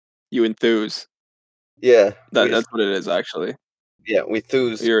 You enthuse. yeah. That's what it is, actually. Yeah, we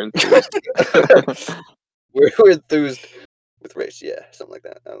enthused. You're enthused. we're enthused with race. Yeah, something like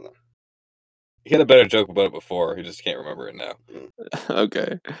that. I don't know. He had a better joke about it before. He just can't remember it now.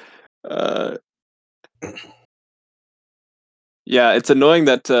 Okay. Yeah, it's annoying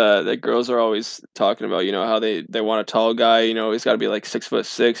that that girls are always talking about, how they want a tall guy, he's got to be like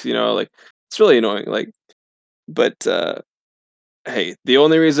 6'6", like it's really annoying. Like, but hey, the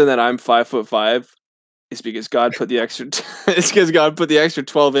only reason that I'm 5'5" is because God put the extra. It's because God put the extra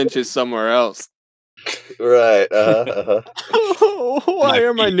 12 inches somewhere else. Right. Why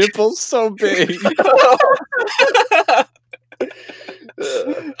are my nipples so big?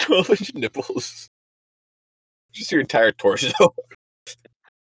 12-inch nipples. Just your entire torso.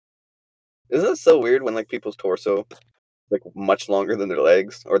 Isn't that so weird when like people's torso like much longer than their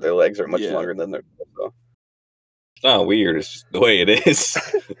legs, or their legs are much longer than their torso? It's not weird. It's just the way it is.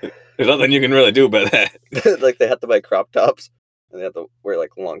 There's nothing you can really do about that. Like they have to buy crop tops and they have to wear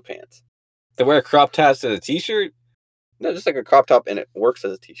like long pants. To wear crop tops as a t-shirt? No, just like a crop top and it works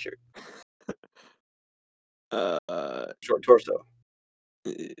as a t-shirt. Short torso.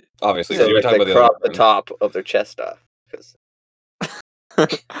 Obviously, So you're like, talking they about crop the top of their chest off.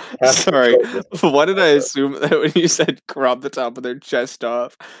 Sorry, why did I assume that when you said crop the top of their chest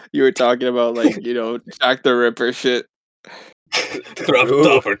off, you were talking about like, Jack the Ripper shit? Crop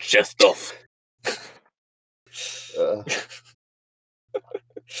top or chest off.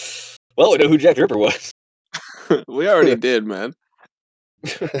 Well, we know who Jack the Ripper was. We already did, man.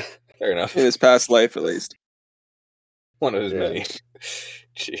 Fair enough. In his past life, at least. One of his many.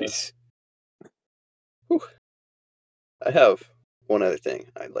 Jeez. Whew. I have one other thing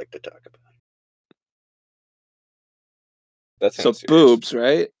I'd like to talk about. That's so boobs,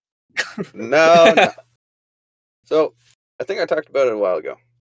 right? No. So I think I talked about it a while ago.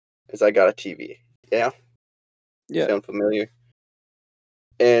 Is I got a TV. Yeah. Sound familiar?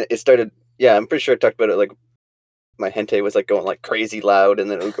 And it started. Yeah, I'm pretty sure I talked about it. Like my hentai was like going like crazy loud, and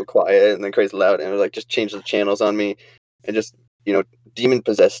then it would go quiet, and then crazy loud, and it would like just change the channels on me, and just demon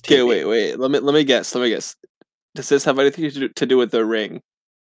possessed TV. Okay, wait. Let me guess. Does this have anything to do with the ring?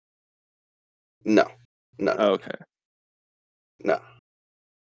 No. Oh, okay. No.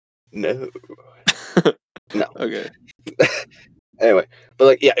 No. Okay. Anyway, but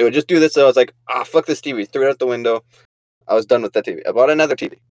like, yeah, it would just do this. So I was like, fuck this TV. Threw it out the window. I was done with that TV. I bought another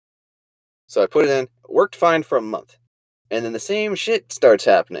TV. So I put it in. Worked fine for a month. And then the same shit starts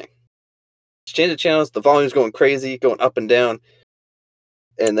happening. Change the channels. The volume's going crazy, going up and down.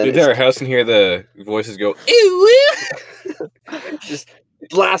 And then you at our house and hear the voices go, ew. Just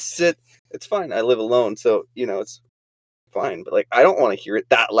blasts it. It's fine. I live alone, so it's fine. But like, I don't want to hear it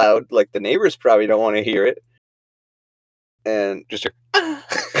that loud. Like the neighbors probably don't want to hear it. And just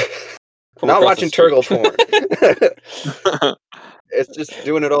not watching turtle porn. It's just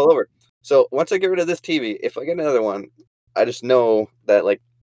doing it all over. So once I get rid of this TV, if I get another one, I just know that like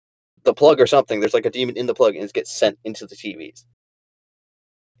the plug or something, there's like a demon in the plug, and it gets sent into the TVs.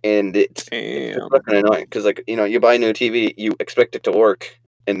 And it's fucking annoying because like you buy a new TV, you expect it to work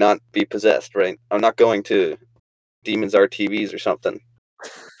and not be possessed, right? I'm not going to Demons Are TVs or something.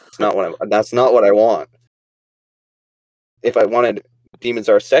 That's not what I want. If I wanted Demons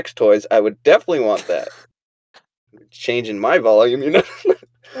Are sex toys, I would definitely want that. Changing my volume, But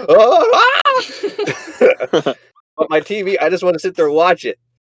my TV, I just want to sit there and watch it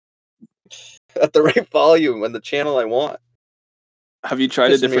at the right volume and the channel I want. Have you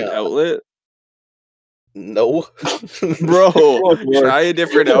tried a different outlet? No. Bro, try a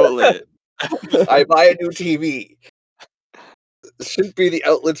different outlet. I buy a new TV. It shouldn't be the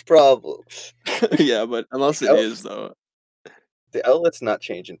outlet's problem. Yeah, but unless it is, though. The outlet's not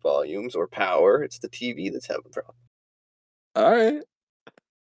changing volumes or power. It's the TV that's having problems. All right.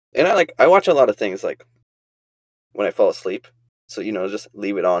 And I watch a lot of things like when I fall asleep. So, just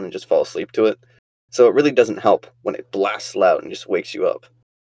leave it on and just fall asleep to it. So it really doesn't help when it blasts loud and just wakes you up.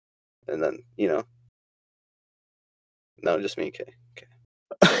 And then, no, just me.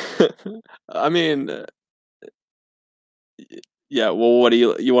 Okay. I mean, yeah. Well, what do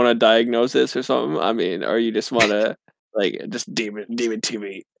you want to diagnose this or something? I mean, or you just want to just demon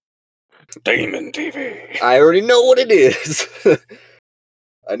TV? Demon TV. I already know what it is.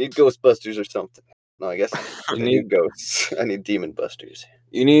 I need Ghostbusters or something. No, I guess I need ghosts. I need Demon Busters.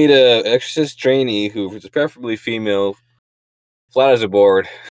 You need a exorcist trainee who is preferably female, flat as a board.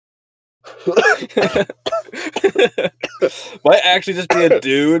 Might actually just be a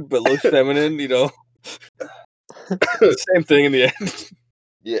dude, but looks feminine, Same thing in the end.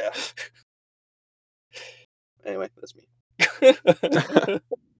 Yeah. Anyway, that's me.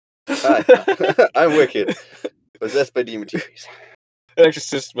 Hi, I'm Wicked, possessed by demon theories.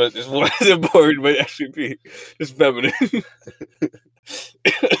 Exorcist, but just wasn't bored, but actually be just feminine.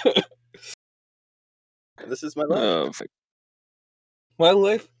 And this is my life. Oh, fuck. My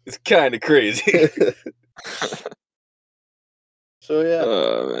life is kind of crazy. So yeah,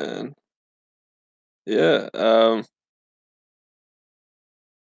 Oh man. Yeah.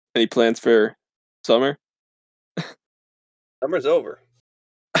 Any plans for summer? summer's over.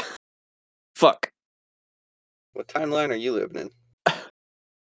 Fuck. What timeline are you living in?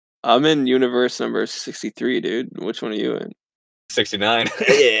 I'm in universe number 63, dude. Which one are you in? 69.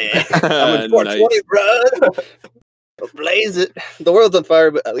 Yeah, I'm in 420, Nice. bro. Blaze it. The world's on fire,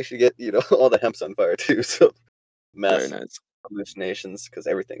 but at least you get all the hemp's on fire too. So Very mass nice. hallucinations because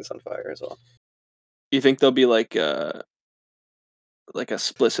everything's on fire as well. You think there'll be like a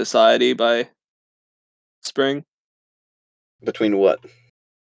split society by spring? Between what?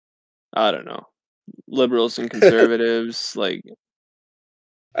 I don't know. Liberals and conservatives, like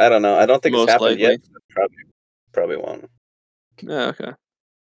I don't know. I don't think it's most happened yet. likely. Probably won't. Yeah, okay.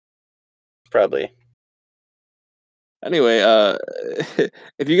 Probably. Anyway,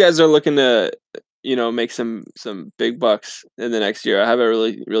 if you guys are looking to, make some big bucks in the next year, I have a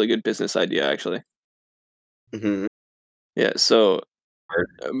really really good business idea actually. Hmm. Yeah, so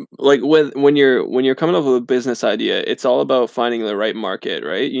like when you're coming up with a business idea, it's all about finding the right market,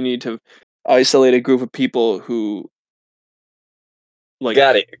 right? You need to isolate a group of people who like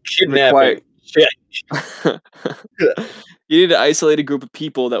Got it. require. Kidnapping. Shit. You need to isolate a group of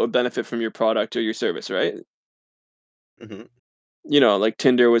people that would benefit from your product or your service, right? Hmm. Like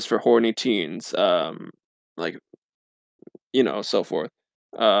Tinder was for horny teens, like so forth.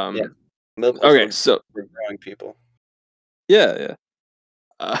 Yeah. Um, Milk was okay, so for growing people. yeah,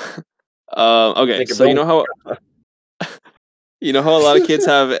 yeah. Okay, Make it so boom. you know how a lot of kids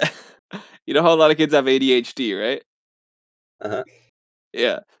have, ADHD, right? Uh-huh.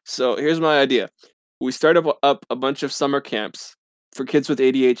 Yeah. So here's my idea: we start up a bunch of summer camps for kids with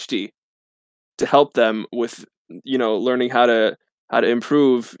ADHD to help them with learning how to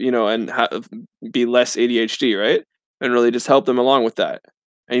improve and how be less ADHD, right? And really just help them along with that.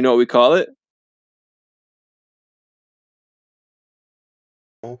 And you know what we call it?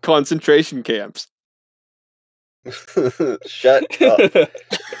 Oh. Concentration camps. Shut up.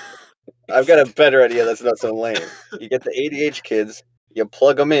 I've got a better idea that's not so lame. You get the ADH kids, you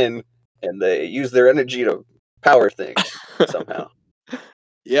plug them in, and they use their energy to power things somehow.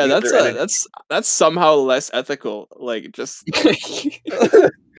 Yeah, Use that's their energy. that's somehow less ethical. Like just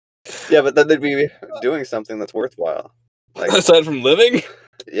Yeah, but then they'd be doing something that's worthwhile. Like, Aside from living?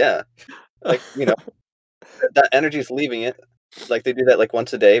 yeah, like that energy's leaving it. Like they do that like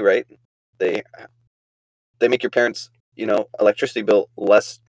once a day, right? They make your parents, electricity bill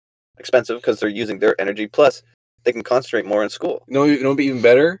less expensive because they're using their energy. Plus, they can concentrate more in school. It'd be even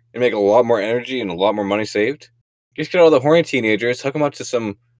better and make a lot more energy and a lot more money saved. Just get all the horny teenagers, hook them up to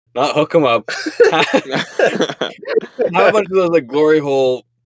some, not hook them up, have a bunch of those like glory hole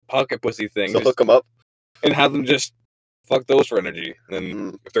pocket pussy things, So hook them up. and have them just fuck those for energy. And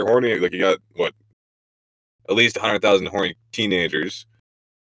then if they're horny, like you got what, at least 100,000 horny teenagers.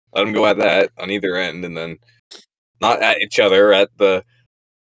 Let them go at that on either end, and then not at each other, at the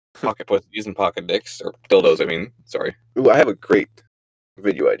pocket pussies and pocket dicks or dildos. I mean, sorry. Ooh, I have a great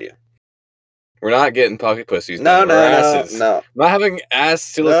video idea. We're not getting pocket pussies. No, No, asses. no. I'm not having ass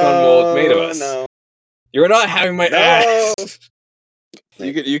silicone mold made of us. No. You're not having my ass.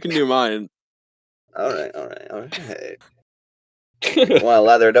 you can do mine. All right. Want to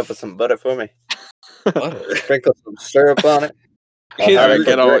lather it up with some butter for me? Butter. Sprinkle some syrup on it. Kids All are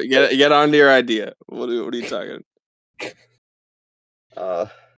right, get on to your idea. What are you talking?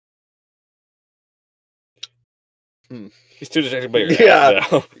 He's too distracted by your Yeah.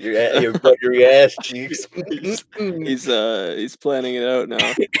 ass now. your ass cheeks. He's planning it out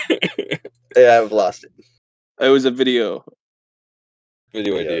now. Yeah, I've lost it. It was a video.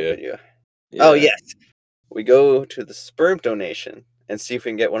 Video idea. Yeah. Oh yes, we go to the sperm donation and see if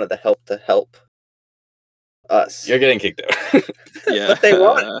we can get one of the help to help us. You're getting kicked out. Yeah. But they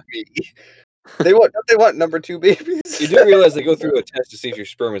want me. Don't they want number 2 babies? You do realize they go through a test to see if your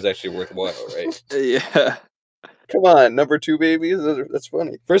sperm is actually worthwhile, right? Yeah. Come on, number 2 babies? That's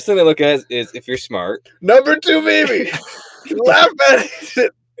funny. First thing they look at is if you're smart. Number 2 baby! Laugh at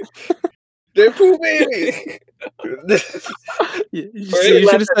it! They're poo babies! You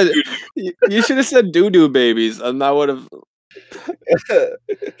should have said doo-doo babies, and that would have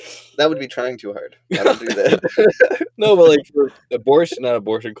That would be trying too hard. I don't do that. No, but like for abortion, not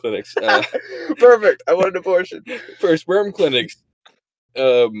abortion clinics. Perfect. I want an abortion. For sperm clinics,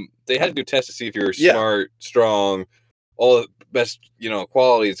 they had to do tests to see if you were Yeah. smart, strong, all the best,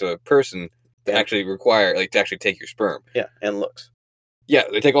 qualities of a person to Yeah. actually require, to actually take your sperm. Yeah, and looks. Yeah,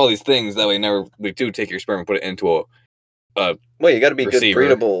 they take all these things that way. They do take your sperm and put it into a. Well, you got to be a good receiver.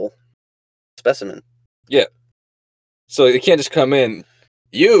 breedable specimen. Yeah. So you can't just come in.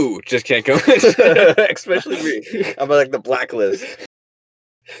 You just can't come in. Especially me. I'm like the blacklist.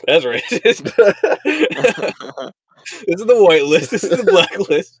 That's racist. This is the white list. This is the black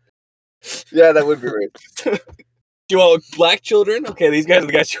list. Yeah, that would be racist. Do you want black children? Okay, these guys are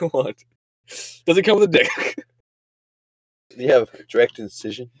the guys you want. Does it come with a dick? Do you have direct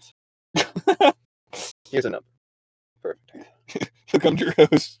incisions? Here's a number. Perfect. He'll come to your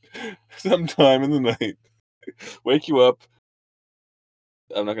house sometime in the night, wake you up.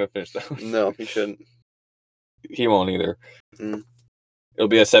 I'm not going to finish that one. No, you shouldn't. He won't either. Mm. It'll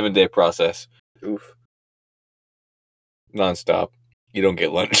be a 7-day process. Oof. Non-stop. You don't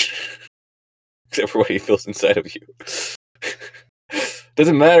get lunch. Except for what he feels inside of you.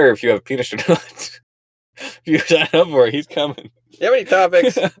 Doesn't matter if you have a penis or not. If you sign up for it, he's coming. You have any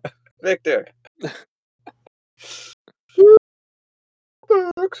topics? Victor.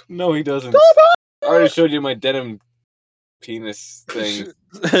 No, he doesn't. I already showed you my denim penis thing.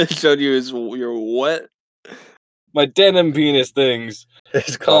 Showed you your what? My denim penis things.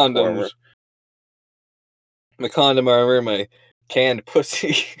 His Condoms. My condom armor, my canned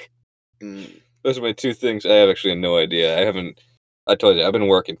pussy. Those are my two things. I have actually no idea. I told you, I've been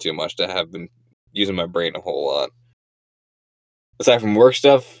working too much to have been using my brain a whole lot. Aside from work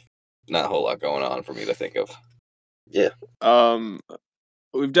stuff, not a whole lot going on for me to think of. Yeah.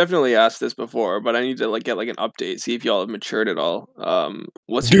 We've definitely asked this before, but I need to get an update, see if y'all have matured at all.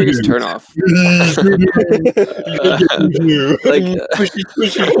 What's your biggest turnoff?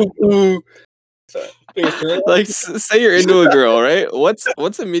 Say you're into a girl, right?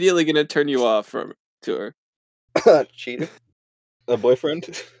 What's immediately gonna turn you off to her? Cheater. A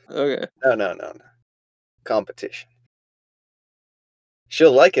boyfriend? Okay. No. Competition.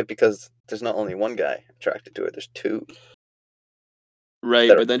 She'll like it because there's not only one guy attracted to her, there's two.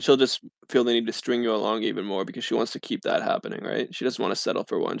 Right, but then she'll just feel the need to string you along even more because she wants to keep that happening, right? She doesn't want to settle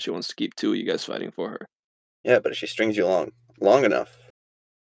for one. She wants to keep two of you guys fighting for her. Yeah, but if she strings you along long enough,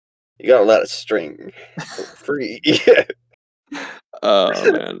 you gotta let it string for free.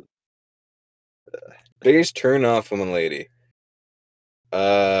 Oh, man. Biggest turn off from a lady.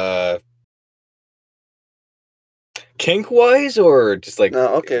 Kink wise or just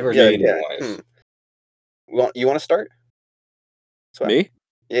no, okay, yeah. You want to start? Me?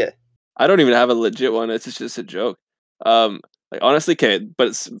 Yeah. I don't even have a legit one. It's just a joke. Honestly, okay, but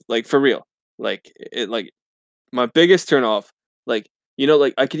it's for real. My biggest turn off. I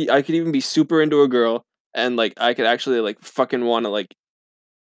could even be super into a girl and I could actually fucking want to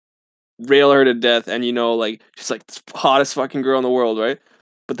rail her to death and she's this hottest fucking girl in the world, right?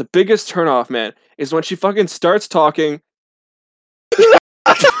 But the biggest turn off, man, is when she fucking starts talking. I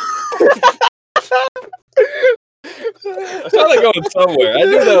thought I going somewhere. I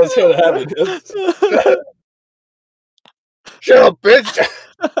knew that was going to happen. Shut up, bitch!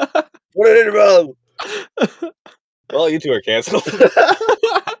 Put it in your mouth. Well, you two are canceled. Son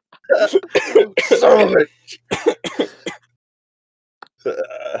of a bitch.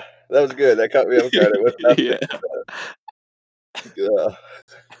 That was good. That caught me off guard. Yeah.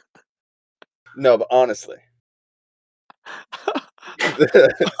 No, but honestly,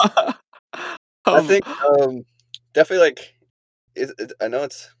 I think definitely I know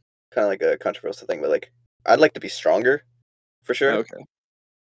it's kind of like a controversial thing, but I'd like to be stronger for sure. Okay.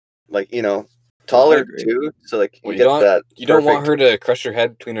 Taller too. So you get that. You don't want her to crush her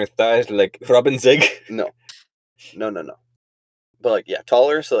head between her thighs like Robin Zig. No. But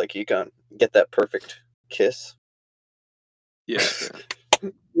taller, so you can get that perfect kiss. Yeah.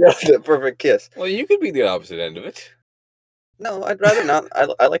 Yeah, that perfect kiss. Well, you could be the opposite end of it. No, I'd rather not. I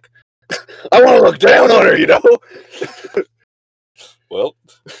want to look down on her, Well,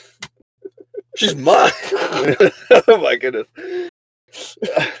 she's mine. Oh my goodness.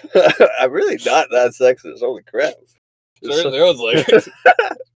 I'm really not that sexist. Holy crap. Sounds like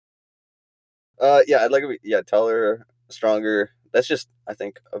yeah, I'd like to be taller, stronger. That's just, I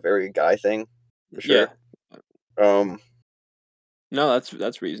think, a very guy thing, for sure. Yeah. No,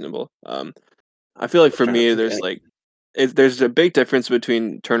 that's reasonable. I feel for me, there's there's a big difference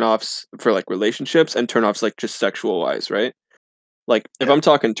between turnoffs for relationships and turnoffs just sexual wise, right? Like, if I'm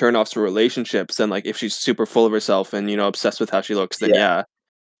talking turn-offs for relationships, then, like, if she's super full of herself and, obsessed with how she looks, then yeah.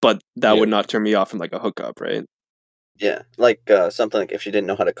 But that would not turn me off from, like, a hookup, right? Yeah, like, something like if she didn't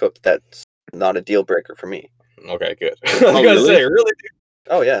know how to cook, that's not a deal breaker for me. Okay, good. I was gonna really? say, really?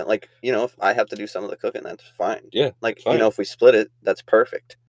 Oh, yeah, like, if I have to do some of the cooking, that's fine. Yeah, Like, fine. if we split it, that's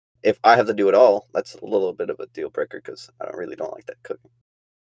perfect. If I have to do it all, that's a little bit of a deal breaker because I don't like that cooking.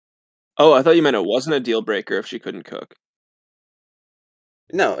 Oh, I thought you meant it wasn't a deal breaker if she couldn't cook.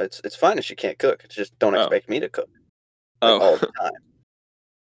 No, it's fine if she can't cook. It's just don't expect me to cook all the time.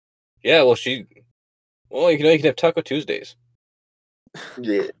 Yeah, well, you can have Taco Tuesdays.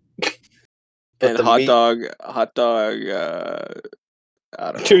 Yeah. And the hot meat- dog, I don't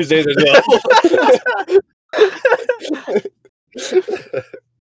know. Tuesdays as well.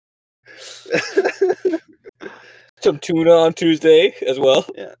 Some tuna on Tuesday as well.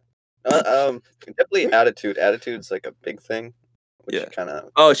 Yeah. Definitely attitude. Attitude's like a big thing. Which Yeah. kind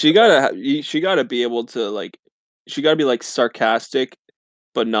of. Oh, she gotta be able to, like, she gotta be, like, sarcastic,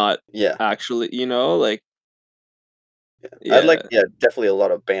 but not actually, like. Yeah. I'd like definitely a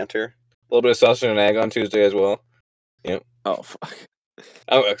lot of banter. A little bit of sausage and egg on Tuesday as well. Yep. Oh fuck.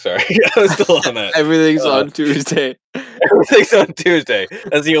 Oh, sorry. I was still on that. Everything's on Tuesday. Everything's on Tuesday.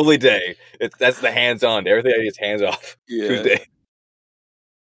 That's the only day. That's the hands-on. Everything is hands off. Yeah. Tuesday.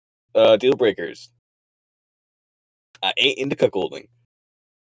 Deal breakers. I ain't into cuckolding.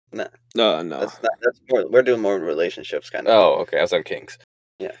 Nah. No. That's more. We're doing more relationships kind of. Oh, okay. I was on kinks.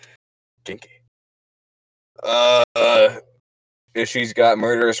 Yeah. Kinky. If she's got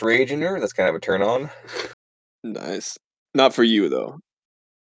murderous rage in her, that's kind of a turn on. Nice. Not for you though.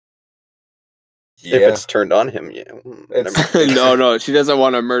 Yeah. If it's turned on him, yeah. No. She doesn't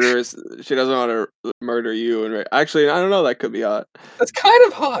want to murder. She doesn't want to murder you. And actually, I don't know. That could be hot. That's kind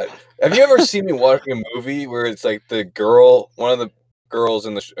of hot. Have you ever seen me watching a movie where it's like one of the girls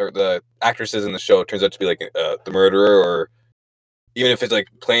in or the actresses in the show turns out to be like the murderer, or even if it's like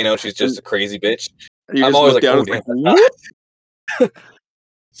playing out she's just a crazy bitch. I'm always like, oh damn.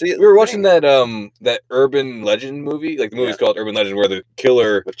 See, we were watching that urban legend movie. Like the movie's called Urban Legend, where the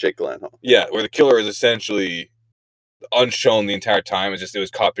killer with Jake Gyllenhaal. Yeah, where the killer is essentially unshown the entire time. It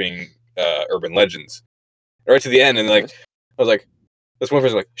was copying urban legends. Right to the end, and like I was like, this one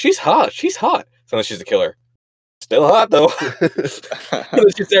person was like, she's hot. So then she's the killer. Still hot though.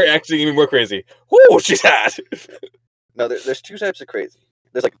 She's there acting even more crazy. Whoa, she's hot. No, there's two types of crazy.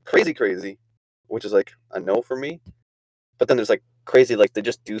 There's like crazy, which is like a no for me. But then there's like crazy, like they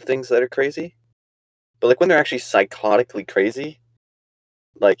just do things that are crazy. But like when they're actually psychotically crazy,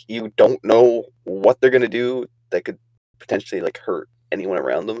 like you don't know what they're gonna do that could potentially like hurt anyone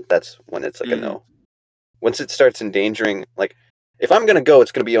around them. That's when it's like a no. Once it starts endangering, like if I'm gonna go,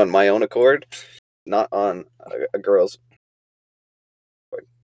 it's gonna be on my own accord, not on a girl's.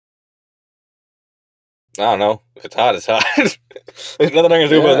 I don't know. If it's hot, it's hot. There's nothing I can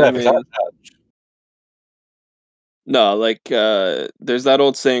do about that. If it's hot, it's hot. No, like there's that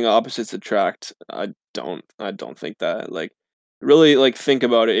old saying, opposites attract. I don't think that. Like, really, like, think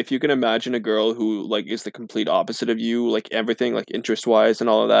about it. If you can imagine a girl who like is the complete opposite of you, like everything, like interest wise and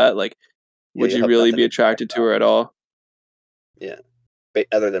all of that, like, would you really be attracted to her at all? Yeah,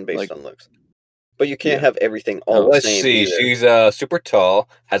 other than based on looks. But you can't have everything all the let's same. See. Either. She's super tall,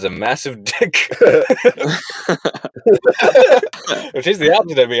 has a massive dick. If she's the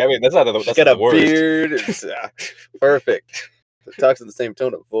opposite of me, I mean, that's not the worst. She's got a beard. It's perfect. It talks in the same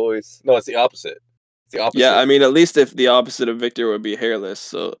tone of voice. No, it's the opposite. It's the opposite. Yeah, I mean, at least if the opposite of Victor would be hairless,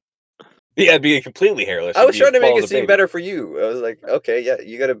 so. Yeah, it'd be completely hairless. I was trying to make it seem better for you. I was like, okay, yeah,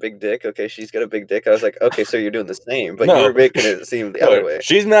 you got a big dick. Okay, she's got a big dick. I was like, okay, so you're doing the same, but you were making it seem the other way.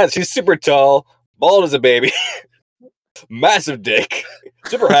 She's not. She's super tall, bald as a baby, massive dick,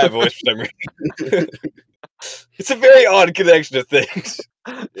 super high voice for some reason. It's a very odd connection of things.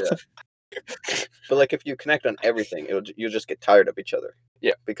 Yeah. But like, if you connect on everything, you'll just get tired of each other.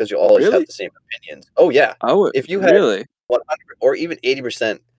 Yeah, because you always have the same opinions. Oh yeah, I would. If you had 100 or even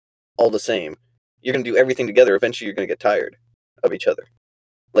 80% all the same, you're gonna do everything together. Eventually, you're gonna get tired of each other.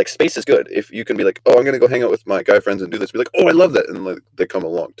 Like, space is good if you can be like, oh, I'm gonna go hang out with my guy friends and do this. Be like, oh, I love that, and like they come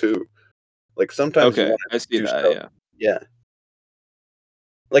along too. Like sometimes. Okay, I see that. Stuff. Yeah.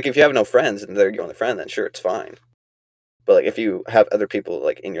 Like if you have no friends and they're your only friend, then sure, it's fine. But like if you have other people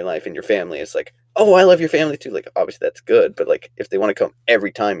like in your life, in your family, it's like, oh, I love your family too. Like obviously that's good, but like if they want to come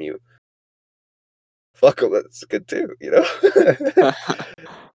every time you fuck them, that's good too, you know?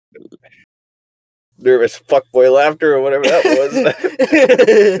 Nervous fuckboy laughter or whatever that was.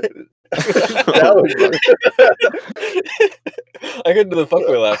 That was I couldn't do the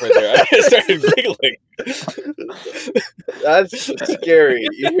fuckboy laugh right there. I just started giggling. That's scary.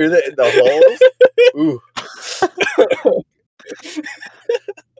 You hear that in the halls? Ooh.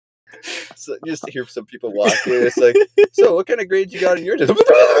 So just to hear some people walking, it's like, so what kind of grades you got in your test?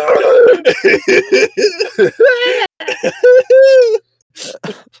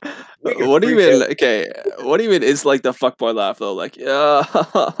 What even? Okay, what even is like the fuckboy laugh though? Like, yeah.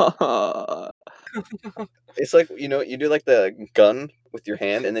 It's like, you do like the gun with your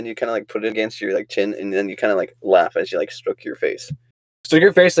hand, and then you kind of like put it against your like chin, and then you kind of like laugh as you like stroke your face. Stroke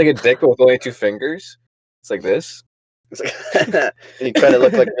your face like a dick with only 2 fingers. It's like this. It's like, and you try to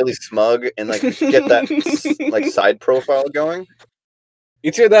look like really smug and like get that like side profile going.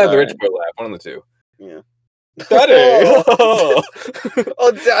 It's either that or the rich Alright. boy laugh. One of the two. Yeah. Daddy!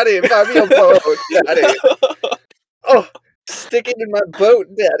 Oh, Daddy, buy me a boat, Daddy. Oh, stick it in my boat,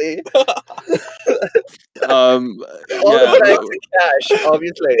 Daddy. All Yeah. the bags of cash,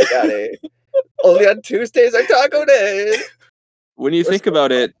 obviously, Daddy. Only on Tuesdays are taco days. When you think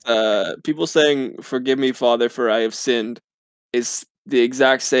about it, people saying "Forgive me, Father, for I have sinned" is the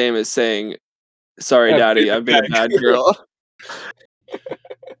exact same as saying "Sorry, I've Daddy, been a I've been a bad bad girl."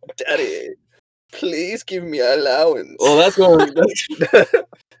 Daddy, please give me allowance. Well, that's going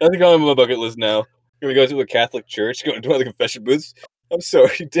on my bucket list now. Gonna go to a Catholic church, go into one of the confession booths. I'm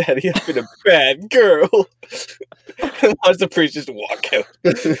sorry, Daddy, I've been a bad girl. And watch the priest just walk out.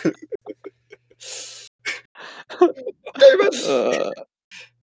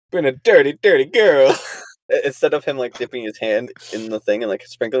 Been a dirty, dirty girl. Instead of him like dipping his hand in the thing and like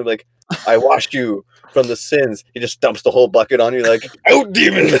sprinkling, like, I washed you from the sins, he just dumps the whole bucket on you, like, out,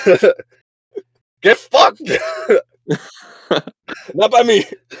 demon! Get fucked! Not by me.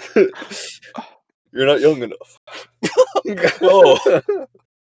 You're not young enough. Oh,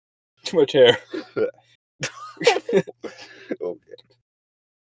 too much hair. Okay.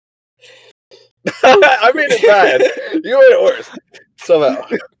 I made it bad. You made it worse. Somehow.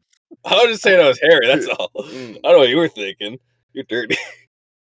 I was just saying I was hairy, that's all. I don't know what you were thinking. You're dirty.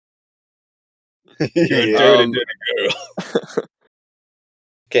 You're a dirty, dirty girl.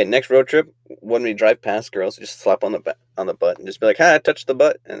 Okay, next road trip, when we drive past girls, just slap on the butt and just be like, "Hi, I touched the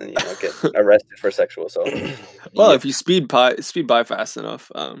butt," and then get arrested for sexual assault. Well, if you speed by fast enough,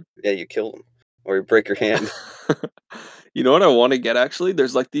 yeah, you kill them or you break your hand. you know what I want to get actually?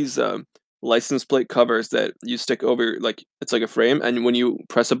 There's like these license plate covers that you stick over, like it's like a frame, and when you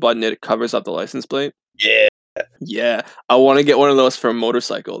press a button, it covers up the license plate. Yeah. Yeah, I want to get one of those for a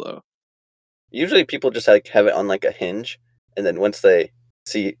motorcycle though. Usually, people just like have it on like a hinge, and then once they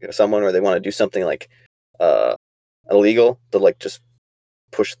see someone or they want to do something like illegal, they'll like just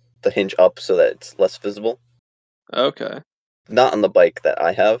push the hinge up so that it's less visible. Okay. Not on the bike that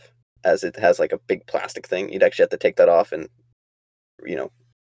I have, as it has like a big plastic thing. You'd actually have to take that off and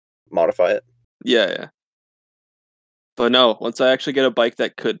modify it. Yeah. But no, once I actually get a bike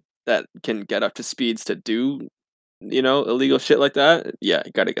that can get up to speeds to do, illegal shit like that, yeah,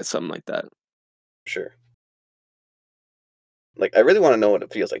 you gotta get something like that. Sure. Like, I really want to know what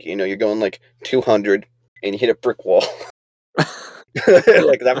it feels like. You're going like 200 and you hit a brick wall.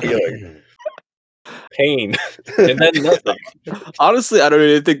 Like that feeling. Pain. And then nothing. Honestly, I don't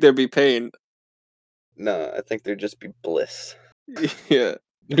even think there'd be pain. No, I think there'd just be bliss. Yeah.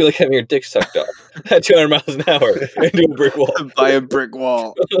 It'd be like having your dick sucked off at 200 miles an hour into a brick wall. By a brick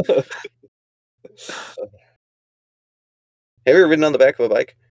wall. Have you ever ridden on the back of a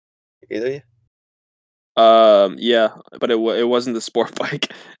bike? Either of you? Yeah, but it wasn't the sport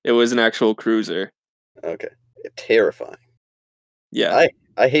bike. It was an actual cruiser. Okay. Terrifying. Yeah.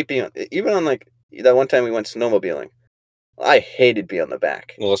 I hate being even on like that one time we went snowmobiling. I hated being on the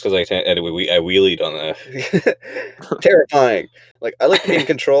back. Well, that's because I wheelied on that. Terrifying. Like, I like to be in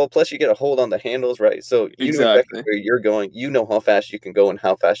control. Plus, you get a hold on the handles, right? So you know exactly where you're going. You know how fast you can go and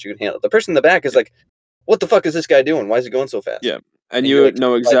how fast you can handle. The person in the back is like, "What the fuck is this guy doing? Why is he going so fast?" Yeah, and you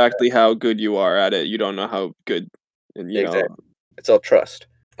know exactly how good you are at it. You don't know how good, and exactly. It's all trust.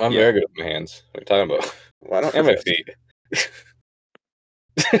 I'm very good with my hands. What are you talking about? Well, I don't and my feet.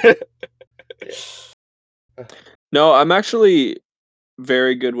 No, I'm actually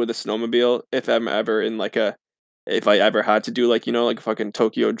very good with a snowmobile. If I'm ever in if I ever had to do like a fucking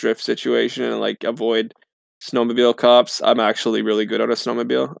Tokyo drift situation and like avoid snowmobile cops, I'm actually really good on a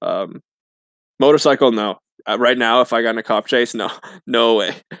snowmobile. Motorcycle, no. Right now, if I got in a cop chase, no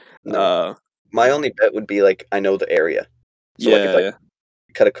way. No. My only bet would be like I know the area, so yeah,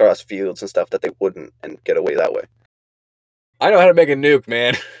 cut across fields and stuff that they wouldn't and get away that way. I know how to make a nuke,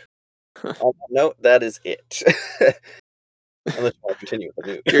 man. No, that is it. Unless you want to continue with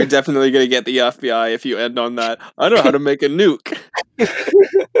the nuke. You're definitely gonna get the FBI if you end on that. I know how to make a nuke.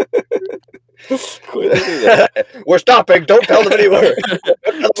 Quit doing that. We're stopping. Don't tell them anywhere.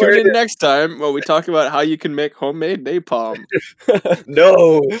 Tune in next time when we talk about how you can make homemade napalm.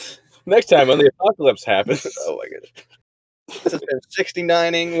 No. Next time when the apocalypse happens. Oh my goodness. This has been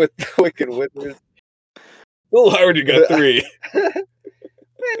 69ing with Wicked Wizards. Little hard, you got 3.